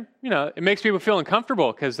it makes people feel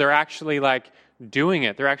uncomfortable because they're actually doing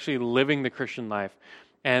it. They're actually living the Christian life,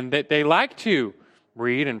 and they like to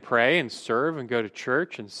read and pray and serve and go to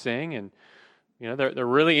church and sing, and they're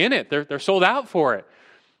really in it. They're sold out for it,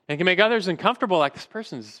 and it can make others uncomfortable. Like, this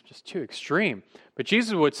person's just too extreme. But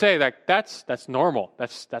Jesus would say that's normal.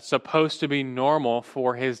 That's supposed to be normal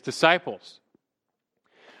for his disciples.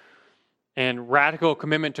 And radical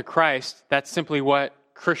commitment to Christ, that's simply what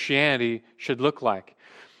Christianity should look like.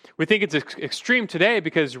 We think it's extreme today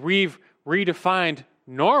because we've redefined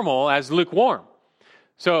normal as lukewarm.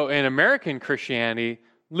 So in American Christianity,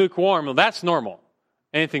 lukewarm, that's normal.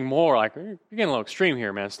 Anything more, you're getting a little extreme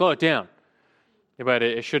here, man. Slow it down. But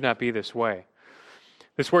it should not be this way.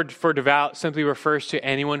 This word for devout simply refers to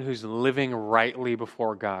anyone who's living rightly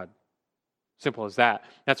before God. Simple as that.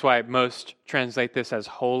 That's why most translate this as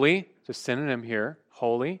holy. It's a synonym here,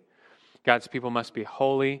 holy. God's people must be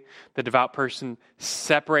holy. The devout person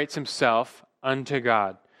separates himself unto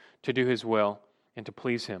God to do his will and to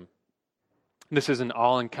please him. This is an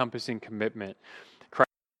all-encompassing commitment.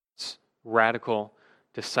 Christ's radical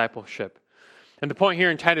discipleship. And the point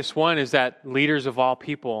here in Titus 1 is that leaders of all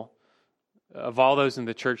people, of all those in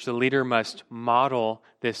the church, the leader must model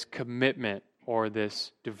this commitment or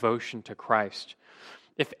this devotion to Christ.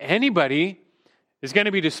 If anybody is going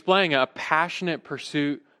to be displaying a passionate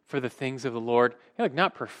pursuit for the things of the Lord,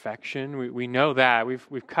 not perfection, we know that,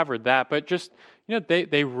 we've covered that, but just,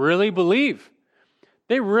 they really believe.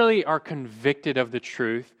 They really are convicted of the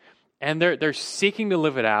truth, and they're seeking to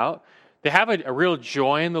live it out. They have a real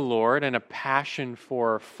joy in the Lord and a passion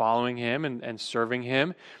for following him and serving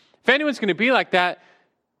him. If anyone's going to be like that,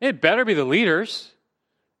 it better be the leaders.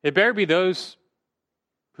 It better be those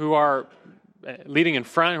who are leading in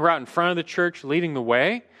front, who are out in front of the church, leading the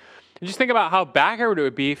way. And just think about how backward it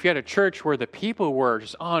would be if you had a church where the people were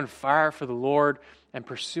just on fire for the Lord and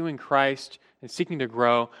pursuing Christ and seeking to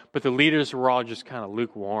grow, but the leaders were all just kind of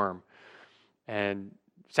lukewarm. And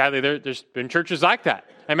sadly, there's been churches like that.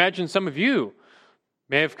 I imagine some of you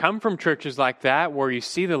may have come from churches like that where you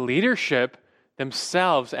see the leadership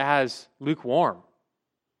themselves as lukewarm.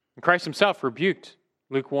 And Christ himself rebuked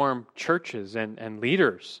lukewarm churches and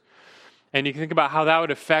leaders. And you can think about how that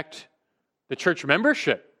would affect the church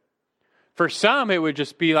membership. For some, it would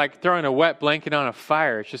just be like throwing a wet blanket on a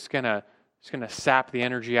fire. It's just gonna sap the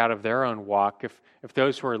energy out of their own walk. If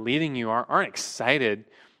those who are leading you aren't excited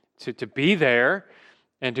to be there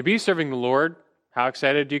and to be serving the Lord, how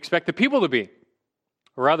excited do you expect the people to be?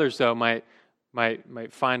 Or others, though, might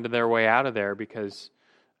find their way out of there because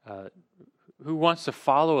who wants to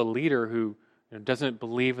follow a leader who doesn't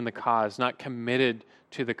believe in the cause, not committed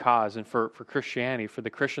to the cause? And for Christianity, for the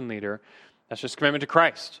Christian leader, that's just commitment to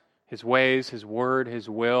Christ, his ways, his word, his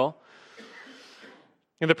will.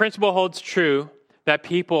 And the principle holds true that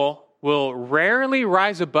people will rarely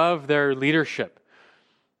rise above their leadership.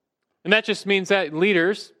 And that just means that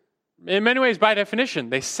leaders, in many ways, by definition,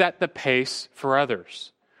 they set the pace for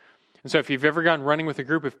others. And so if you've ever gone running with a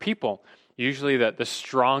group of people, Usually the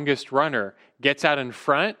strongest runner gets out in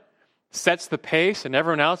front, sets the pace, and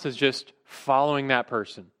everyone else is just following that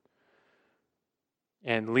person.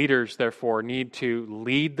 And leaders, therefore, need to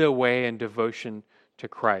lead the way in devotion to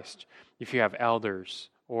Christ. If you have elders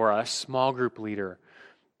or a small group leader,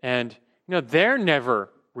 and they're never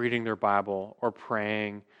reading their Bible or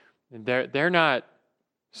praying, they're not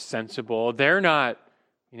sensible, they're not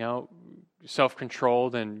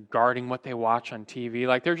self-controlled and guarding what they watch on TV.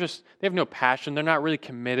 Like they have no passion. They're not really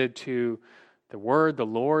committed to the Word, the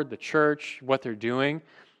Lord, the church, what they're doing.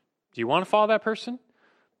 Do you want to follow that person?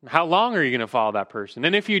 How long are you going to follow that person?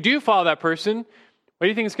 And if you do follow that person, what do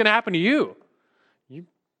you think is going to happen to you?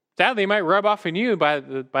 Sadly, it might rub off on you by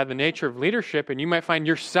the nature of leadership, and you might find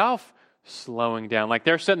yourself slowing down. Like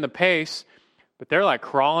they're setting the pace, but they're like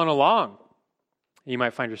crawling along. You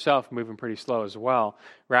might find yourself moving pretty slow as well.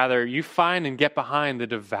 Rather, you find and get behind the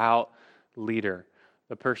devout leader,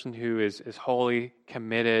 the person who is holy,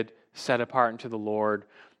 committed, set apart unto the Lord.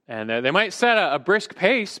 And they might set a brisk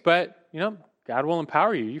pace, but, God will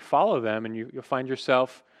empower you. You follow them, and you'll find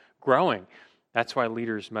yourself growing. That's why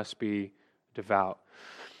leaders must be devout.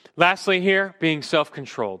 Lastly here, being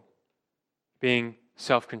self-controlled. Being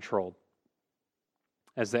self-controlled.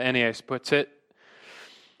 As the NAS puts it,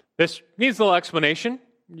 this needs a little explanation.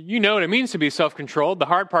 You know what it means to be self-controlled. The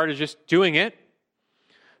hard part is just doing it.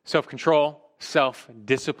 Self-control,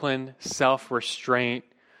 self-discipline, self-restraint.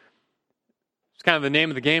 It's kind of the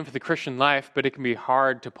name of the game for the Christian life, but it can be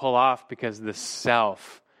hard to pull off because of the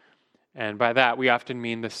self. And by that, we often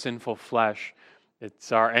mean the sinful flesh.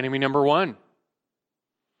 It's our enemy number one.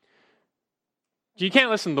 You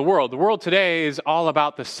can't listen to the world. The world today is all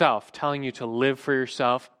about the self, telling you to live for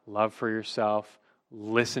yourself, love for yourself,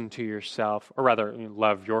 listen to yourself, or rather,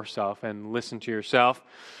 love yourself and listen to yourself.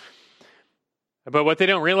 But what they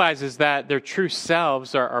don't realize is that their true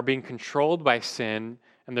selves are being controlled by sin,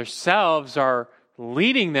 and their selves are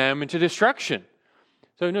leading them into destruction.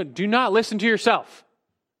 So no, do not listen to yourself,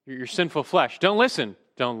 your sinful flesh. Don't listen.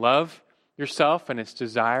 Don't love yourself and its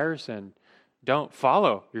desires, and don't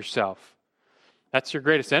follow yourself. That's your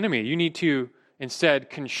greatest enemy. You need to instead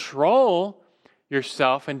control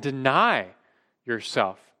yourself and deny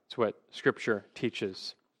yourself. That's what Scripture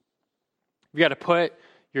teaches. You've got to put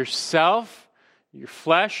yourself, your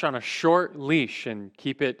flesh, on a short leash and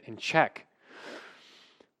keep it in check.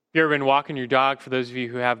 Have you ever been walking your dog, for those of you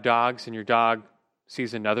who have dogs, and your dog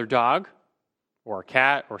sees another dog, or a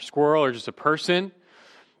cat, or a squirrel, or just a person,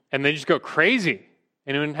 and they just go crazy?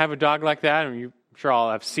 Anyone have a dog like that? I'm sure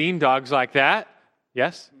all have seen dogs like that.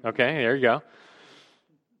 Yes? Okay, there you go.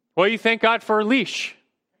 Well, you thank God for a leash.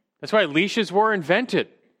 That's why leashes were invented.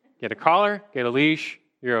 Get a collar, get a leash,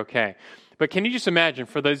 you're okay. But can you just imagine,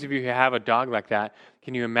 for those of you who have a dog like that,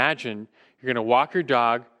 can you imagine you're going to walk your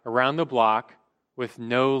dog around the block with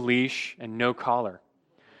no leash and no collar?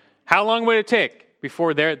 How long would it take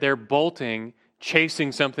before they're bolting,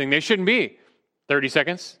 chasing something they shouldn't be? 30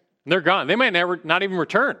 seconds? And they're gone. They might not even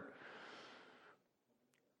return.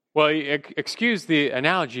 Well, excuse the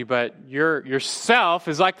analogy, but yourself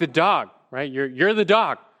is like the dog, right? You're the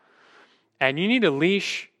dog. And you need to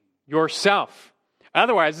leash yourself.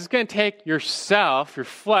 Otherwise, it's going to take yourself, your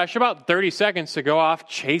flesh, about 30 seconds to go off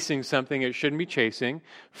chasing something it shouldn't be chasing,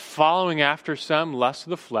 following after some lust of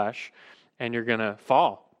the flesh, and you're going to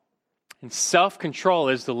fall. And self-control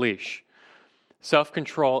is the leash.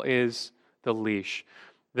 Self-control is the leash.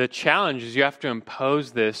 The challenge is you have to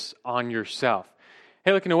impose this on yourself.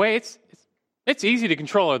 Hey, look, in a way, it's easy to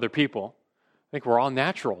control other people. I think we're all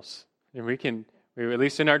naturals. And we at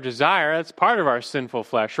least in our desire, that's part of our sinful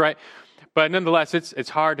flesh, right? But nonetheless, it's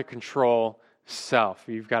hard to control self.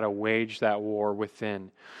 You've got to wage that war within.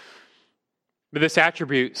 But this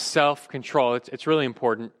attribute, self-control, it's really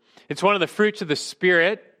important. It's one of the fruits of the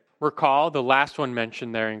Spirit. Recall the last one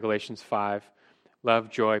mentioned there in Galatians 5. Love,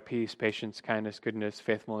 joy, peace, patience, kindness, goodness,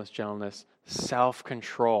 faithfulness, gentleness,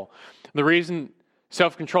 self-control. The reason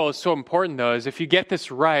self-control is so important, though, is if you get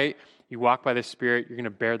this right, you walk by the Spirit, you're going to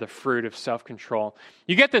bear the fruit of self-control.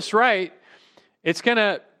 You get this right, it's going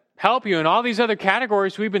to help you in all these other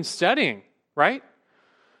categories we've been studying, right?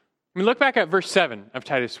 I mean, look back at verse 7 of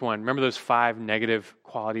Titus 1. Remember those 5 negative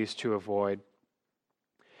qualities to avoid.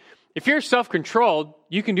 If you're self-controlled,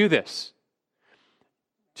 you can do this.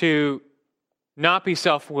 To not be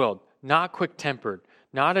self-willed, not quick-tempered,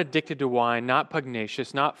 not addicted to wine, not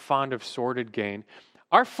pugnacious, not fond of sordid gain.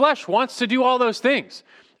 Our flesh wants to do all those things.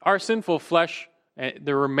 Our sinful flesh,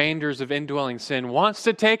 the remainders of indwelling sin, wants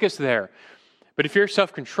to take us there. But if you're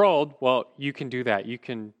self-controlled, well, you can do that. You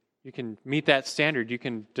can meet that standard. You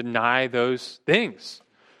can deny those things.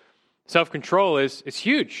 Self-control is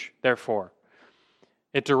huge, therefore.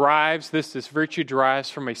 This virtue derives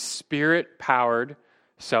from a spirit-powered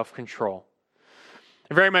self-control.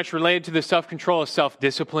 And very much related to the self-control is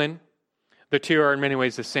self-discipline. The two are in many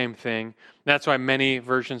ways the same thing. That's why many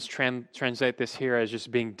versions translate this here as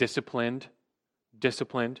just being disciplined.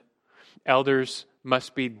 Disciplined. Elders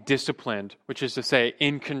must be disciplined, which is to say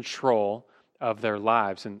in control of their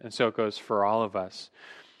lives. And so it goes for all of us.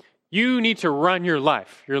 You need to run your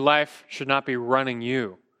life. Your life should not be running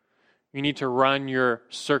you. You need to run your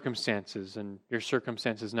circumstances, and your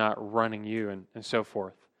circumstances not running you, and so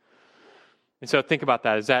forth. And so think about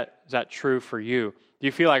that. Is that true for you? Do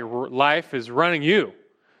you feel like life is running you,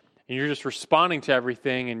 and you're just responding to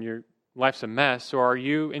everything, and your life's a mess? Or are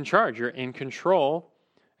you in charge? You're in control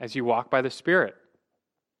as you walk by the Spirit.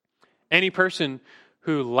 Any person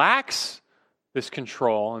who lacks this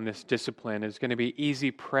control and this discipline is going to be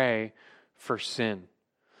easy prey for sin.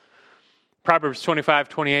 Proverbs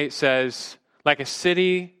 25:28 says, like a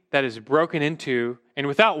city that is broken into and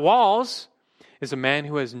without walls is a man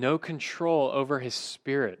who has no control over his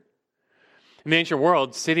spirit. In the ancient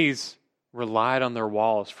world, cities relied on their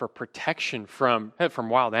walls for protection from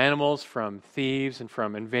wild animals, from thieves, and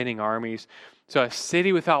from invading armies. So a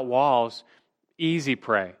city without walls, easy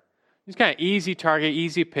prey. It's kind of easy target,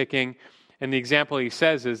 easy picking. And the example he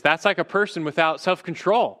says is, that's like a person without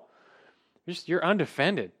self-control. You're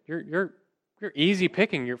undefended. You're easy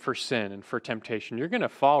picking for sin and for temptation. You're going to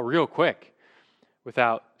fall real quick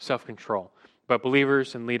without self-control. But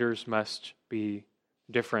believers and leaders must be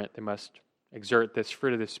different. They must exert this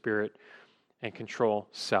fruit of the Spirit and control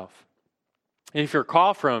self. And if you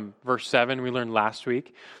recall from verse 7, we learned last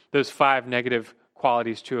week, those 5 negative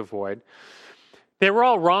qualities to avoid. They were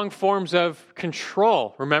all wrong forms of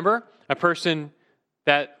control. Remember? A person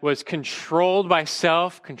that was controlled by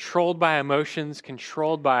self, controlled by emotions,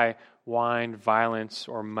 controlled by wine, violence,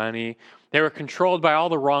 or money. They were controlled by all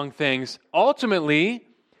the wrong things, ultimately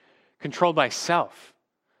controlled by self.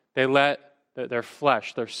 They let their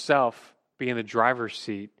flesh, their self, be in the driver's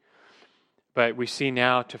seat. But we see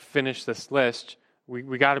now, to finish this list,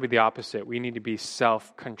 we got to be the opposite. We need to be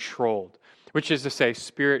self-controlled, which is to say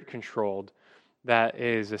spirit-controlled. That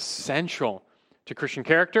is essential to Christian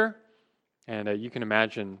character, and you can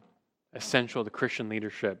imagine essential to Christian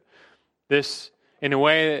leadership. This, in a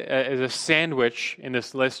way, is a sandwich in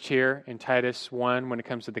this list here in Titus 1 when it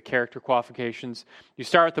comes to the character qualifications. You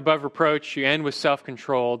start with above reproach, you end with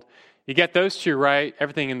self-controlled. You get those two right,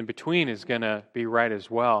 everything in between is going to be right as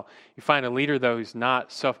well. You find a leader, though, who's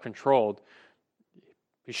not self-controlled,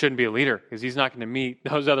 he shouldn't be a leader because he's not going to meet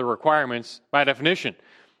those other requirements by definition.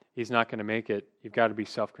 He's not going to make it. You've got to be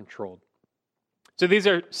self-controlled. So these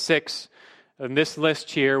are 6 in this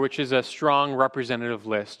list here, which is a strong representative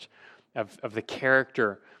list of the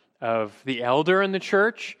character of the elder in the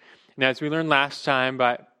church. And as we learned last time,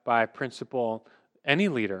 by principle, any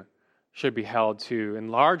leader should be held to, in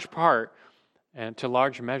large part and to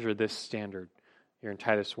large measure, this standard here in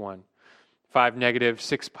Titus 1. 5 negative,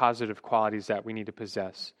 6 positive qualities that we need to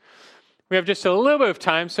possess. We have just a little bit of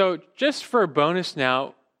time, so just for a bonus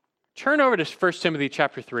now, turn over to 1 Timothy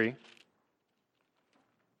chapter 3.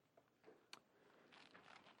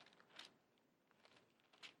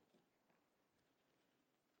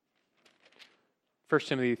 1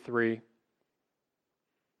 Timothy 3.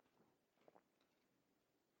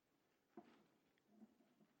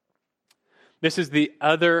 This is the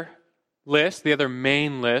other list, the other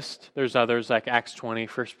main list. There's others like Acts 20,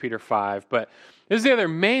 1 Peter 5, but this is the other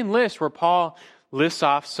main list where Paul lists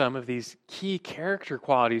off some of these key character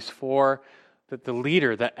qualities for the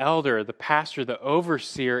leader, the elder, the pastor, the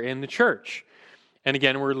overseer in the church. And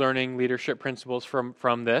again, we're learning leadership principles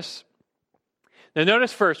from this. Now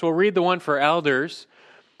notice first, we'll read the one for elders.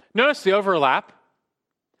 Notice the overlap,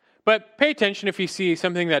 but pay attention if you see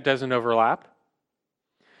something that doesn't overlap.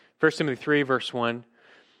 1 Timothy 3, verse 1,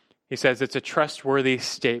 he says, it's a trustworthy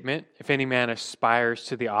statement. If any man aspires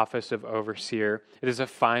to the office of overseer, it is a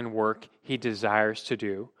fine work he desires to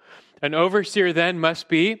do. An overseer then must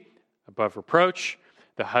be above reproach,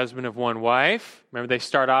 the husband of one wife. Remember, they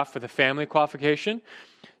start off with a family qualification.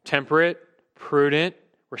 Temperate, prudent,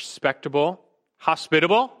 respectable,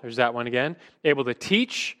 hospitable. There's that one again. Able to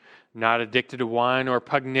teach, not addicted to wine or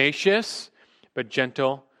pugnacious, but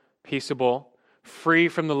gentle, peaceable, free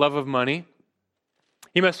from the love of money.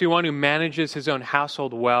 He must be one who manages his own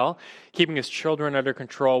household well, keeping his children under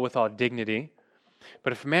control with all dignity.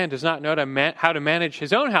 But if a man does not know how to manage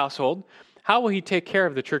his own household, how will he take care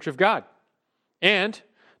of the church of God? And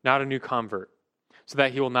not a new convert, so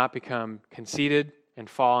that he will not become conceited and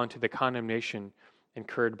fall into the condemnation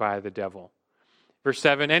incurred by the devil. Verse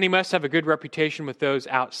 7, and he must have a good reputation with those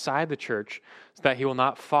outside the church so that he will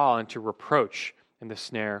not fall into reproach in the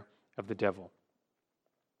snare of the devil.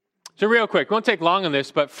 So real quick, won't take long on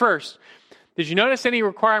this, but first, did you notice any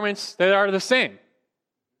requirements that are the same?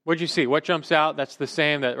 What did you see? What jumps out that's the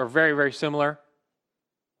same, that are very, very similar?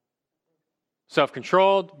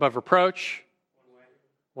 Self-controlled, above reproach,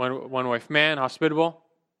 one-wife man, hospitable.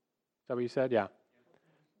 Is that what you said? Yeah.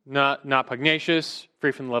 Not pugnacious,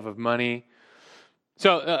 free from the love of money.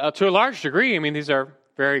 So to a large degree, I mean, these are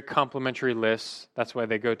very complementary lists. That's why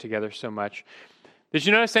they go together so much. Did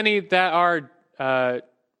you notice any that are,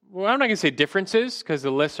 well, I'm not going to say differences because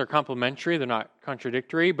the lists are complementary. They're not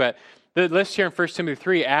contradictory. But the list here in 1 Timothy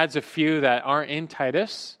 3 adds a few that aren't in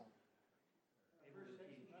Titus.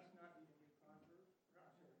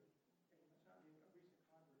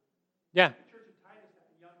 Yeah.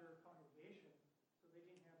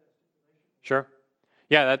 Sure.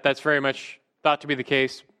 Yeah, that's very much thought to be the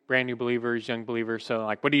case. Brand new believers, young believers. So,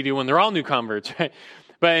 like, what do you do when they're all new converts, right?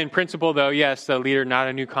 But in principle, though, yes, the leader, not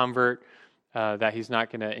a new convert, that he's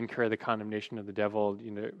not going to incur the condemnation of the devil,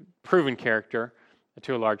 proven character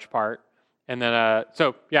to a large part. And then,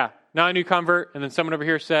 so, yeah, not a new convert. And then someone over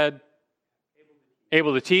here said,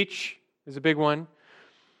 able to teach is a big one.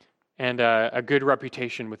 And a good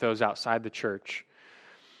reputation with those outside the church.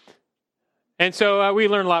 And so we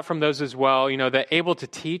learn a lot from those as well. That able to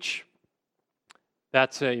teach,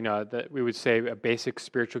 that's, that we would say a basic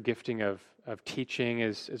spiritual gifting of teaching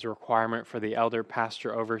is a requirement for the elder,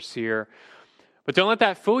 pastor, overseer. But don't let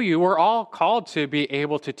that fool you. We're all called to be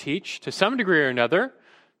able to teach to some degree or another,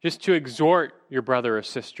 just to exhort your brother or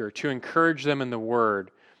sister, to encourage them in the word.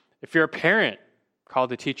 If you're a parent, called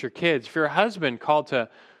to teach your kids. If you're a husband, called to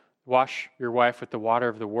wash your wife with the water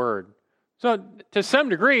of the word. So to some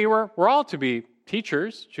degree, we're all to be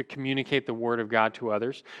teachers, to communicate the word of God to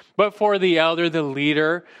others. But for the elder, the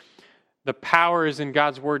leader, the power is in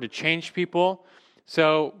God's word to change people.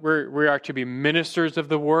 So we are to be ministers of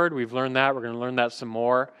the word. We've learned that. We're going to learn that some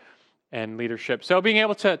more. And leadership. So being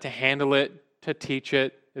able to handle it, to teach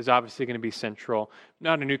it, is obviously going to be central.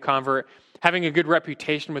 Not a new convert. Having a good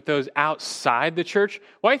reputation with those outside the church.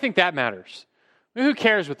 Why do you think that matters? Who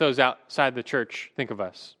cares what those outside the church think of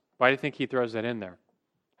us? Why do you think he throws that in there?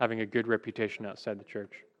 Having a good reputation outside the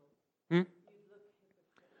church.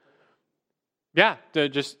 Yeah,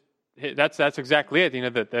 that's exactly it.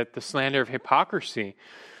 The slander of hypocrisy.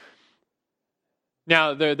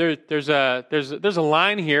 Now, there's a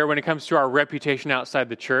line here when it comes to our reputation outside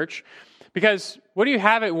the church, because what do you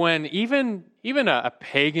have it when even a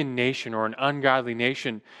pagan nation or an ungodly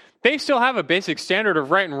nation, they still have a basic standard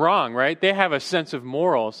of right and wrong, right? They have a sense of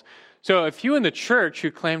morals. So if you in the church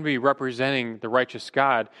who claim to be representing the righteous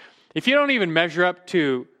God, if you don't even measure up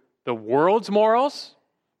to the world's morals,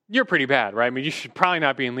 you're pretty bad, right? I mean, you should probably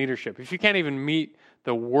not be in leadership. If you can't even meet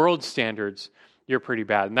the world standards, you're pretty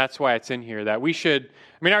bad. And that's why it's in here that we should,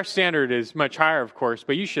 our standard is much higher, of course,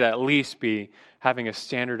 but you should at least be having a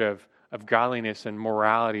standard of godliness and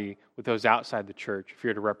morality with those outside the church if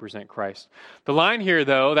you're to represent Christ. The line here,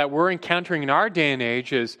 though, that we're encountering in our day and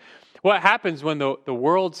age is what happens when the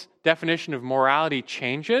world's definition of morality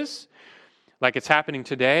changes, like it's happening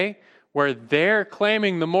today, where they're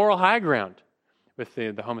claiming the moral high ground with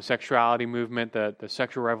the homosexuality movement, the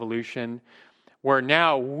sexual revolution, where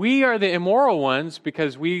now we are the immoral ones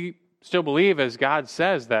because we still believe, as God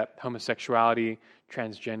says, that homosexuality,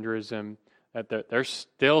 transgenderism, that they're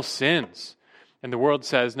still sins. And the world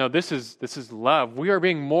says, no, this is love. We are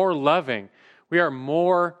being more loving. We are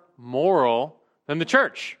more moral than the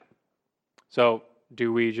church. So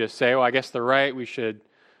do we just say, I guess they're right. We should,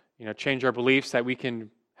 change our beliefs that we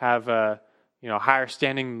can have a, higher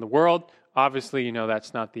standing in the world? Obviously,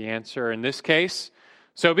 that's not the answer in this case.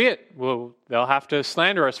 So be it. They'll have to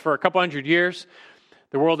slander us for a couple hundred years.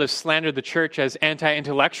 The world has slandered the church as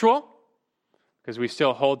anti-intellectual because we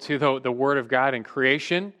still hold to the word of God in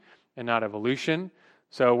creation and not evolution.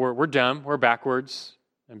 So we're dumb. We're backwards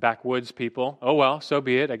and backwoods people. Oh, well, so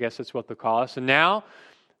be it. I guess that's what they'll call us. And now,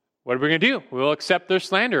 what are we going to do? We'll accept their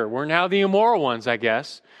slander. We're now the immoral ones, I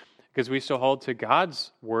guess, because we still hold to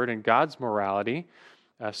God's word and God's morality.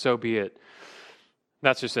 So be it.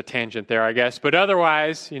 That's just a tangent there, I guess. But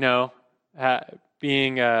otherwise,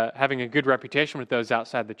 having a good reputation with those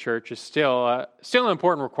outside the church is still an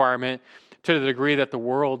important requirement to the degree that the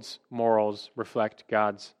world's morals reflect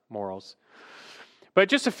God's morals. But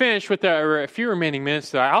just to finish with a few remaining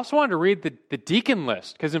minutes, though, I also wanted to read the deacon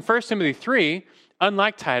list, because in 1 Timothy 3,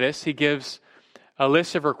 unlike Titus, he gives a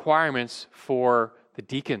list of requirements for the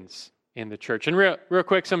deacons in the church. And real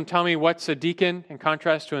quick, someone tell me what's a deacon in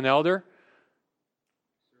contrast to an elder?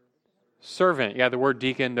 servant. Yeah, the word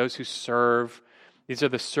deacon, those who serve. These are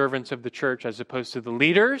the servants of the church as opposed to the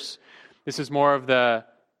leaders. This is more of the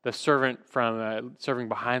servant from serving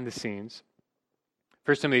behind the scenes.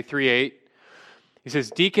 1 Timothy 3:8, he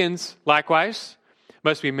says, deacons, likewise,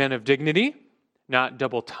 must be men of dignity, not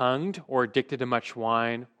double-tongued or addicted to much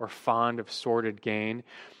wine or fond of sordid gain,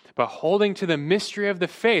 but holding to the mystery of the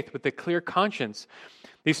faith with a clear conscience.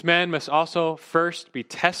 These men must also first be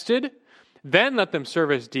tested, then let them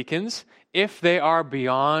serve as deacons if they are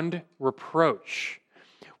beyond reproach.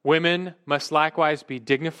 Women must likewise be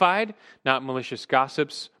dignified, not malicious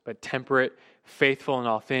gossips, but temperate, faithful in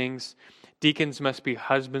all things. Deacons must be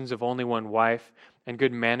husbands of only one wife and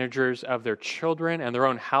good managers of their children and their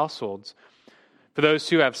own households. For those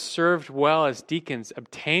who have served well as deacons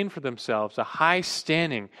obtain for themselves a high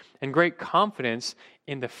standing and great confidence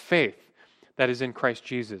in the faith that is in Christ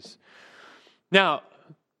Jesus. Now,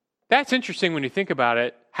 that's interesting when you think about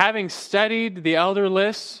it. Having studied the elder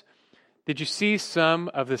lists, did you see some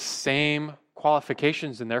of the same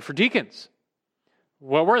qualifications in there for deacons?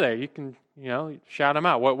 What were they? You can, shout them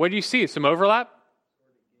out. What do you see? Some overlap?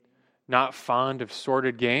 Not fond of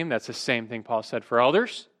sordid gain. That's the same thing Paul said for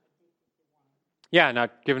elders. Yeah,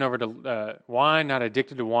 not given over to wine, not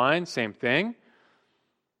addicted to wine. Same thing.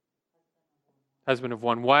 Husband of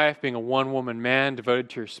one wife, being a one-woman man, devoted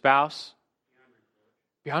to your spouse.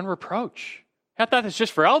 Beyond reproach. I thought that's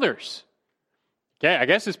just for elders. Okay, I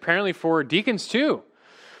guess it's apparently for deacons too.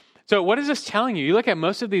 So what is this telling you? You look at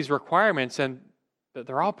most of these requirements and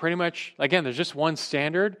they're all pretty much, again, there's just one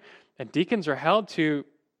standard, and deacons are held to,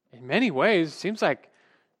 in many ways, seems like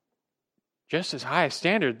just as high a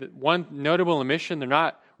standard. One notable omission, they're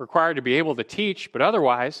not required to be able to teach, but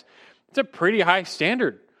otherwise, it's a pretty high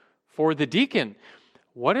standard for the deacon.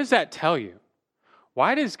 What does that tell you?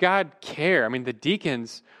 Why does God care? I mean, the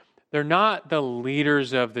deacons, they're not the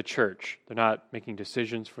leaders of the church. They're not making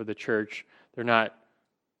decisions for the church. They're not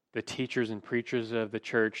the teachers and preachers of the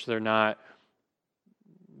church. They're not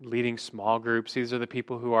leading small groups. These are the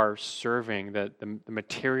people who are serving the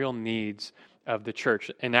material needs of the church.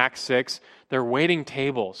 In Acts 6, they're waiting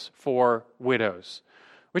tables for widows,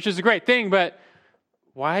 which is a great thing, but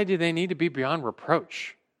why do they need to be beyond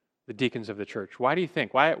reproach, the deacons of the church? Why do you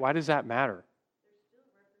think? Why does that matter? They're still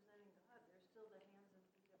representing God. They're still the hands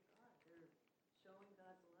and feet of God. They're showing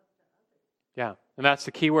God's love to others. Yeah, and that's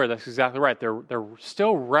the key word. That's exactly right. They're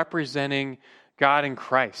still representing God in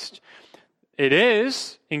Christ. It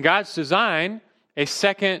is, in God's design, a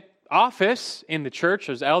second office in the church.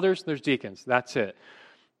 There's elders, there's deacons. That's it.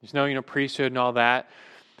 There's no, priesthood and all that.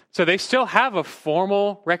 So they still have a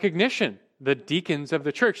formal recognition. The deacons of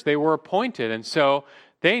the church, they were appointed. And so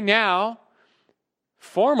they now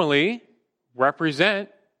formally represent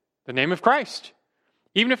the name of Christ.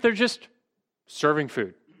 Even if they're just serving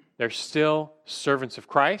food, they're still servants of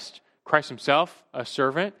Christ. Christ himself, a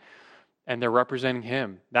servant, and they're representing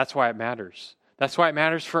him. That's why it matters. That's why it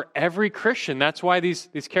matters for every Christian. That's why these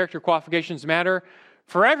character qualifications matter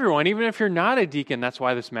for everyone. Even if you're not a deacon, that's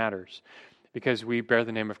why this matters. Because we bear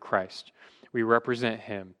the name of Christ. We represent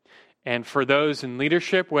him. And for those in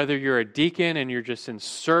leadership, whether you're a deacon and you're just in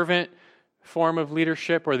servant form of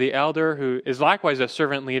leadership, or the elder who is likewise a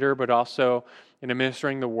servant leader, but also in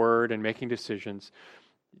administering the word and making decisions,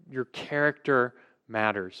 your character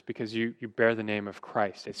matters because you bear the name of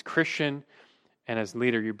Christ. As Christian and as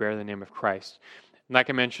leader, you bear the name of Christ. And like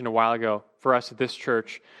I mentioned a while ago, for us at this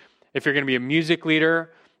church, if you're going to be a music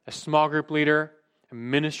leader, a small group leader, a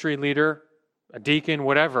ministry leader, a deacon,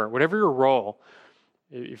 whatever your role,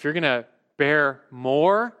 if you're going to bear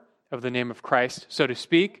more of the name of Christ, so to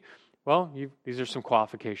speak, well, these are some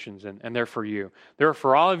qualifications, and they're for you. They're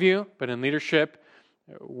for all of you, but in leadership,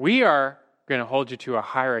 we are going to hold you to a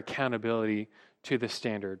higher accountability to the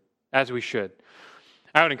standard, as we should.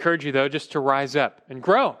 I would encourage you, though, just to rise up and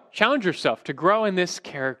grow. Challenge yourself to grow in this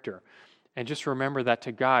character. And just remember that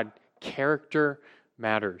to God, character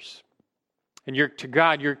matters. And to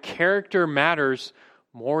God, your character matters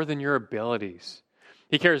more than your abilities.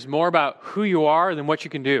 He cares more about who you are than what you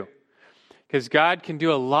can do. Because God can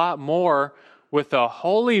do a lot more with a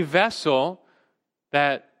holy vessel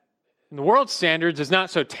that, in the world's standards, is not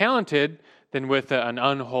so talented than with an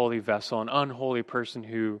unholy vessel, an unholy person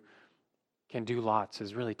who can do lots,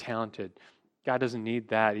 is really talented. God doesn't need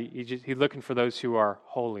that. He's looking for those who are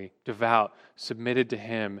holy, devout, submitted to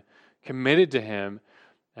him, committed to him.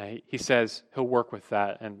 He says he'll work with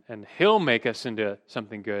that, and he'll make us into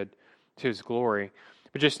something good to his glory.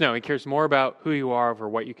 But just know, he cares more about who you are over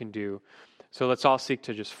what you can do. So let's all seek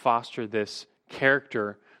to just foster this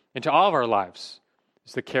character into all of our lives.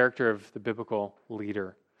 It's the character of the biblical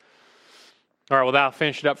leader. All right, well, that'll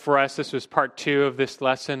finish it up for us. This was part 2 of this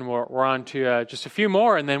lesson. We're on to just a few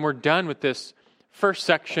more, and then we're done with this first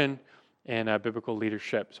section in biblical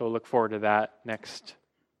leadership. So we'll look forward to that next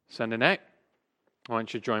Sunday night. Why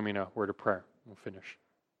don't you join me in a word of prayer? We'll finish.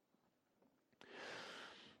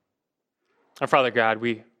 Our Father God,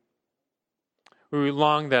 we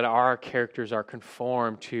long that our characters are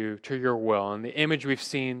conformed to your will and the image we've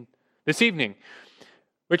seen this evening,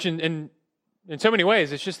 which in so many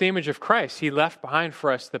ways, it's just the image of Christ. He left behind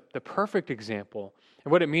for us the perfect example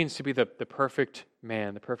and what it means to be the perfect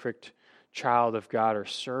man, the perfect child of God or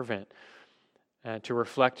servant, to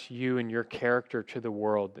reflect you and your character to the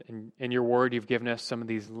world. In your word, you've given us some of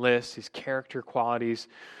these lists, these character qualities,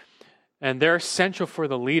 and they're essential for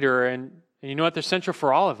the leader, and you know what? They're essential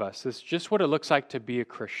for all of us. It's just what it looks like to be a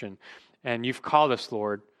Christian. And you've called us,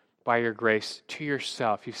 Lord, by your grace to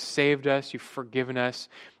yourself. You've saved us. You've forgiven us.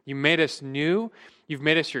 You made us new. You've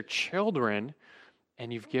made us your children.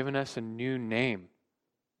 And you've given us a new name,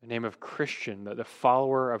 the name of Christian, the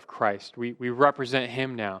follower of Christ. We represent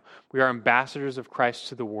him now. We are ambassadors of Christ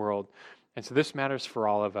to the world. And so this matters for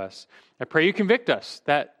all of us. I pray you convict us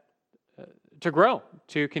that to grow,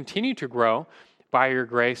 to continue to grow by your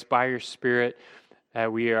grace, by your Spirit.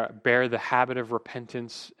 We bear the habit of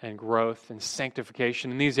repentance and growth and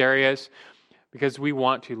sanctification in these areas because we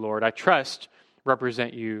want to, Lord, I trust,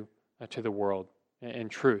 represent you to the world in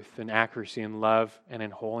truth and accuracy and love and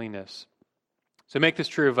in holiness. So make this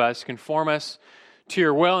true of us. Conform us to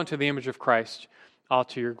your will and to the image of Christ, all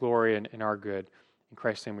to your glory and our good. In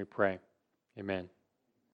Christ's name we pray. Amen.